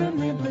and the brim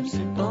they bloom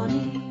so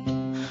bonny.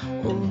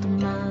 Old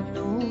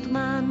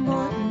man,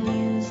 what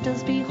news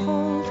does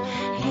behold?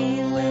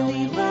 Hey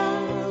lily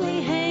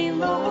lally, hey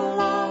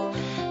lolom.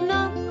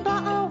 None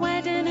but a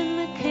wedding in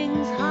the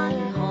king's high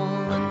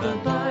hall, and the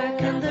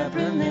bark and the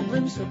brim they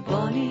bloom so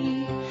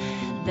bonny.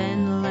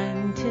 Then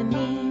lend to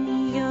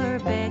me your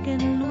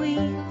begging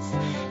weeds.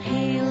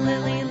 Hey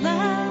lily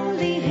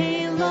lally,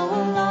 hey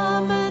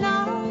lolom. And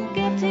I'll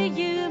give to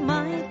you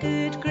my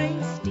good grey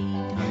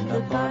steed, the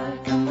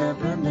bark and the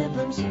brim they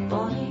bloom so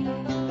bonny.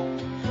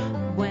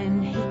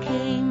 When he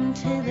came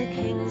to the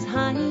king's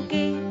high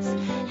gates,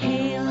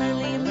 hey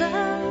lily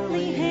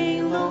lally, hey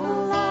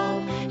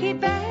lolom. He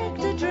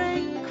begged a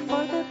drink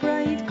for the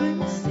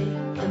bridegroom's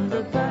sake, and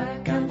the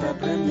bark and the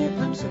brim they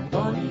bloom so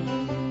bonny.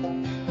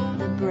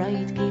 The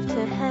bride gave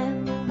to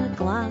him a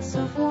glass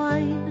of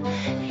wine.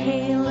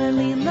 Hey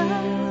lily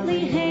lally,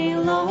 hey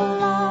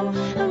lolom.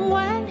 And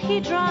when he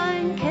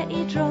drank it,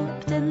 he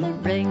dropped in the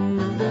ring,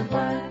 and the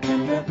bark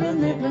and the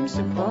brim they bloom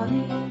so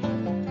bonny.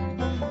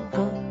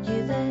 Got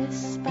you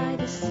this by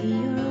the sea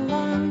or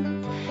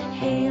land?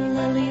 Hey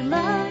lily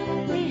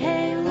lally,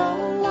 hey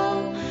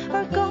lolom.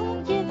 Or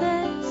got you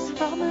this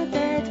from a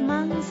dead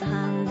man's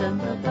hand, and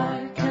the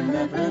bark and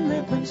the brim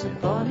they bloom so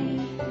bonny.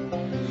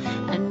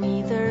 And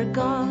neither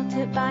got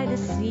it by the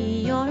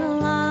sea or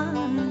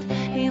land.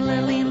 Hey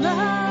lily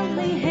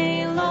lally,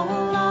 hey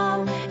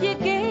lolom. You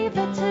gave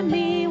it to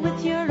me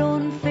with your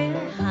own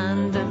fair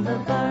hand, and the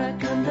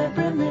bark and the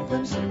brim they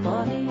bloom so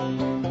bonny.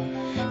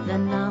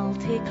 Then I'll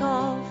take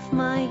off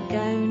my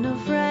gown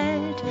of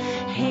red.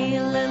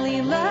 Hey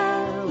lily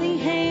lally,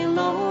 hey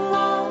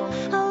lolom.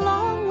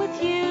 Along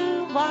with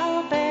you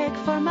I'll beg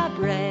for my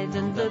bread,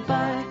 and the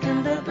bark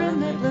and the brim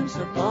they bloom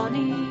so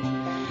bonny.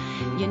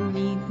 You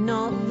need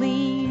not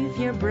leave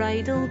your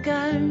bridal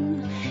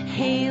gown.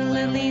 Hey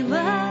lily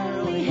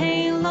lally,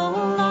 hey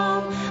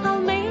lolom.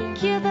 I'll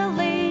make you the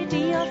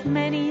lady of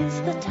many's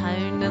the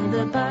town, and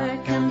the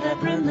bark and the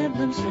brim they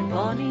bloom so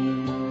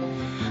bonny.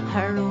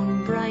 Her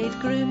own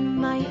bridegroom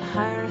might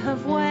her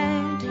have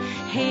wed.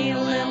 Hey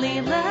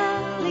lily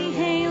lally,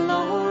 hey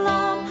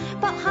lolom.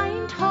 But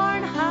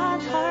Hindhorn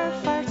had her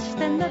first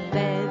in the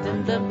bed,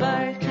 and the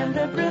bark and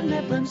the brim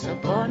they bloom so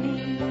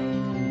bonny.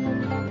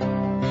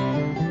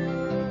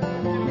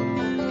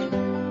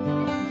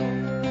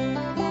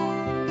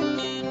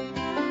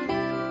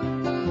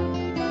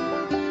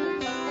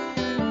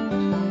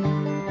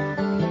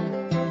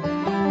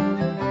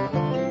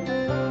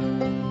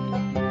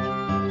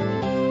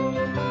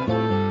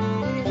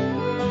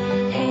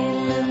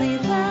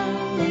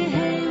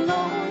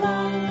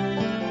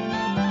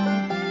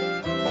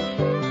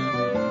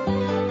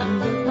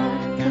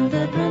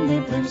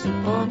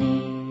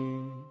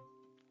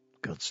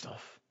 Good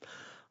stuff.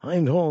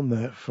 Hindhorn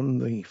there from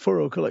the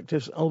Furrow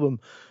Collective's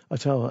album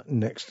At Our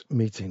Next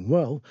Meeting.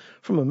 Well,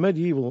 from a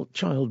medieval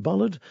child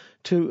ballad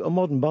to a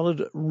modern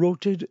ballad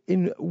rooted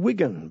in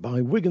Wigan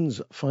by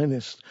Wigan's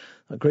finest,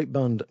 a great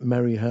band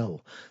Merry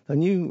Hell. The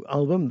new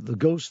album, The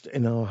Ghost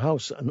in Our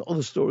House and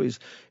Other Stories,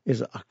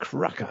 is a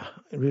cracker.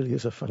 It really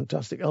is a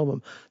fantastic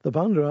album. The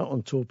band are out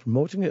on tour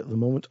promoting it at the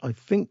moment. I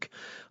think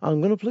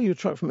I'm going to play you a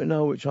track from it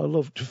now, which I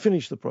love to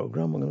finish the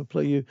programme. I'm going to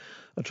play you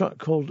a track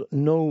called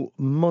No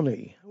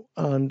Money.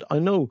 And I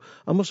know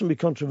I mustn't be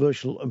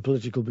controversial and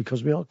political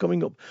because we are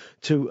coming up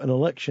to an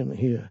election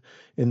here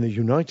in the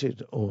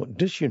United or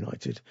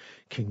Disunited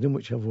Kingdom,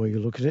 whichever way you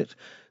look at it.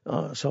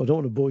 So I don't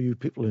want to bore you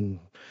people in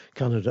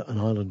Canada and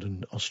Ireland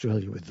and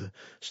Australia with the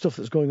stuff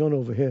that's going on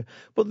over here.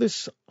 But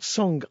this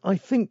song, I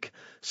think,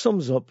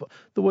 sums up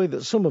the way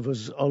that some of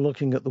us are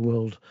looking at the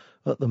world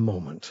at the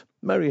moment.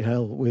 Merry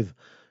Hell with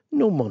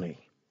No Money.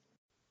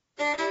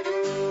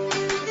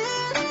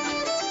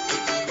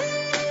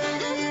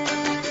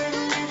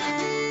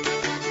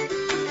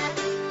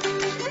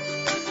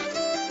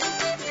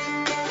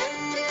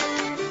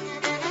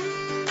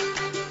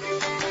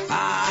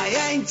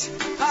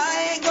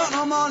 I ain't got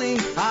no money,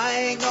 I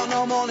ain't got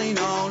no money,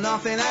 no,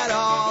 nothing at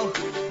all.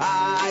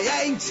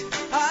 I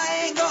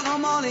ain't got no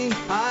money,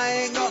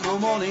 I ain't got no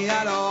money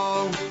at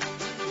all.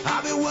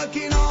 I've been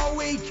working all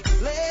week,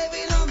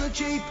 living on the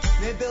cheap.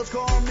 My bills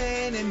come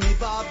in and my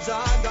bobs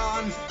are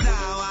gone.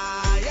 Now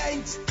I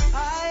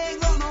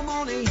ain't got no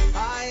money,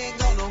 I ain't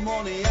got no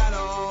money at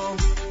all.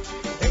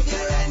 If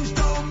your ends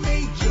don't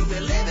meet, you'll be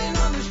living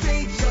on the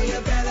street, so you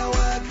better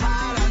work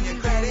hard on your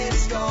credit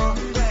score.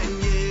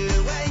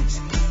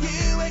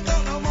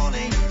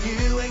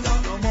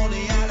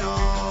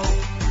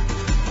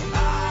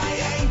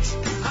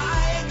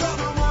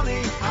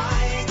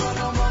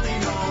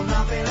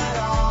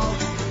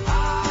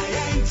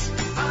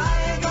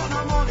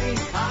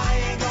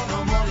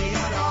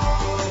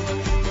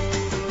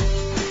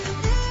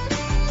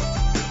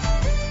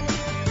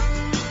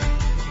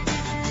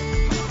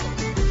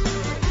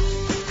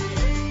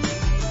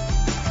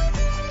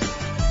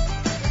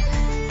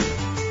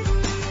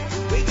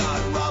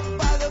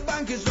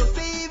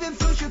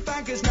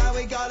 Now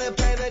we gotta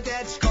pay the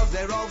debts cause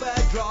they're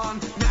overdrawn.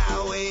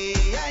 Now we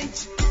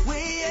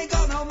ain't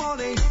got no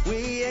money,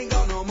 we ain't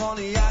got no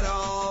money at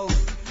all.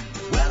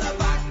 Well, they're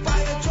backed by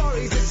the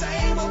Tories, the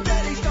same old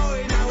dirty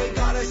story. Now we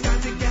gotta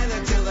stand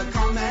together till the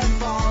comment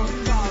fall.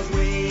 Cause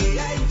we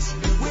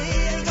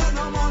ain't got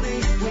no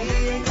money, we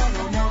ain't got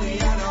no money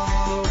at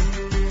all.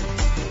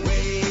 We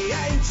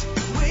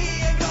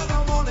ain't got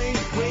no money,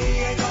 we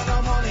ain't got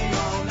no money,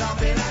 no,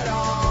 nothing at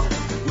all.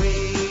 We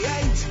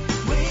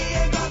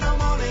ain't got no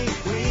money,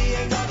 we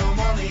ain't got no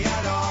money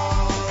at all.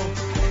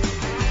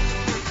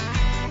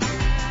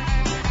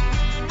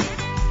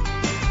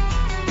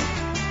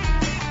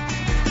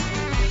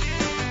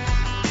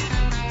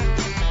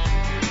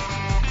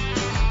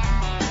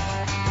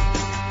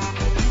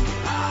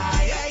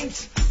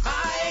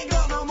 I ain't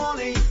got no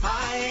money,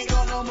 I ain't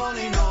got no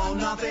money, no,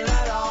 nothing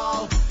at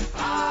all.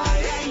 I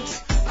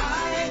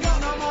ain't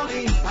got no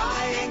money,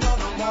 I ain't got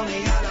no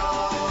money at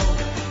all.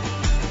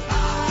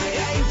 I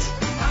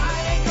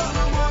ain't got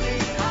no money,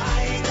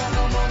 I ain't got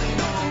no money,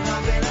 no,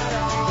 nothing at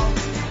all.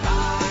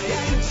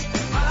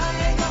 I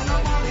ain't got no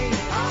money,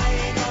 I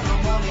ain't got no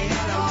money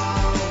at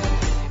all.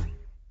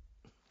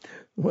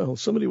 Well,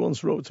 somebody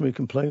once wrote to me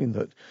complaining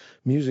that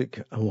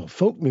music, well,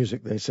 folk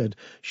music, they said,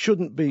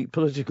 shouldn't be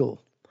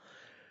political.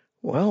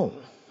 Well,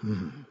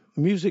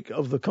 music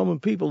of the common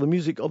people, the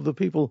music of the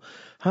people,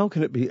 how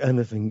can it be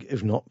anything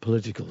if not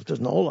political? It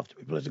doesn't all have to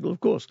be political, of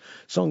course.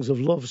 Songs of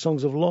love,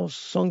 songs of loss,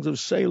 songs of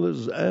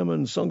sailors,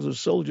 airmen, songs of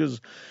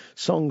soldiers,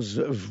 songs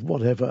of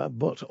whatever,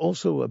 but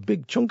also a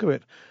big chunk of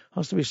it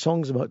has to be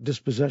songs about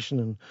dispossession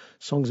and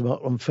songs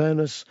about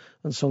unfairness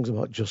and songs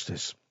about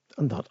justice.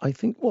 And that, I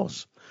think,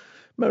 was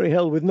Merry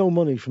Hell with No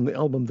Money from the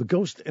album The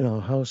Ghost in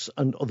Our House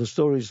and Other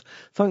Stories.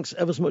 Thanks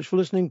ever so much for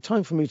listening.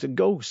 Time for me to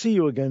go. See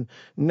you again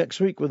next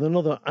week with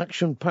another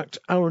action-packed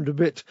hour and a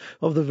bit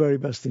of the very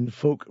best in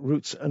folk,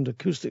 roots and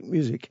acoustic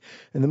music.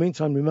 In the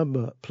meantime,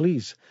 remember,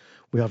 please,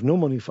 we have no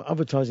money for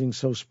advertising,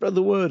 so spread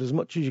the word as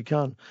much as you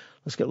can.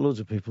 Let's get loads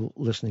of people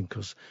listening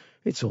because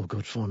it's all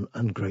good fun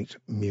and great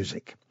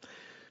music.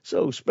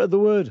 So spread the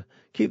word,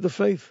 keep the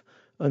faith,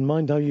 and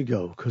mind how you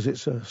go, because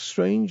it's a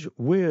strange,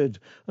 weird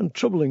and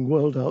troubling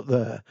world out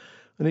there,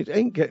 and it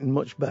ain't getting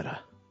much better.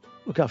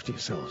 Look after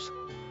yourselves.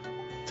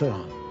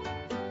 Ta-ra.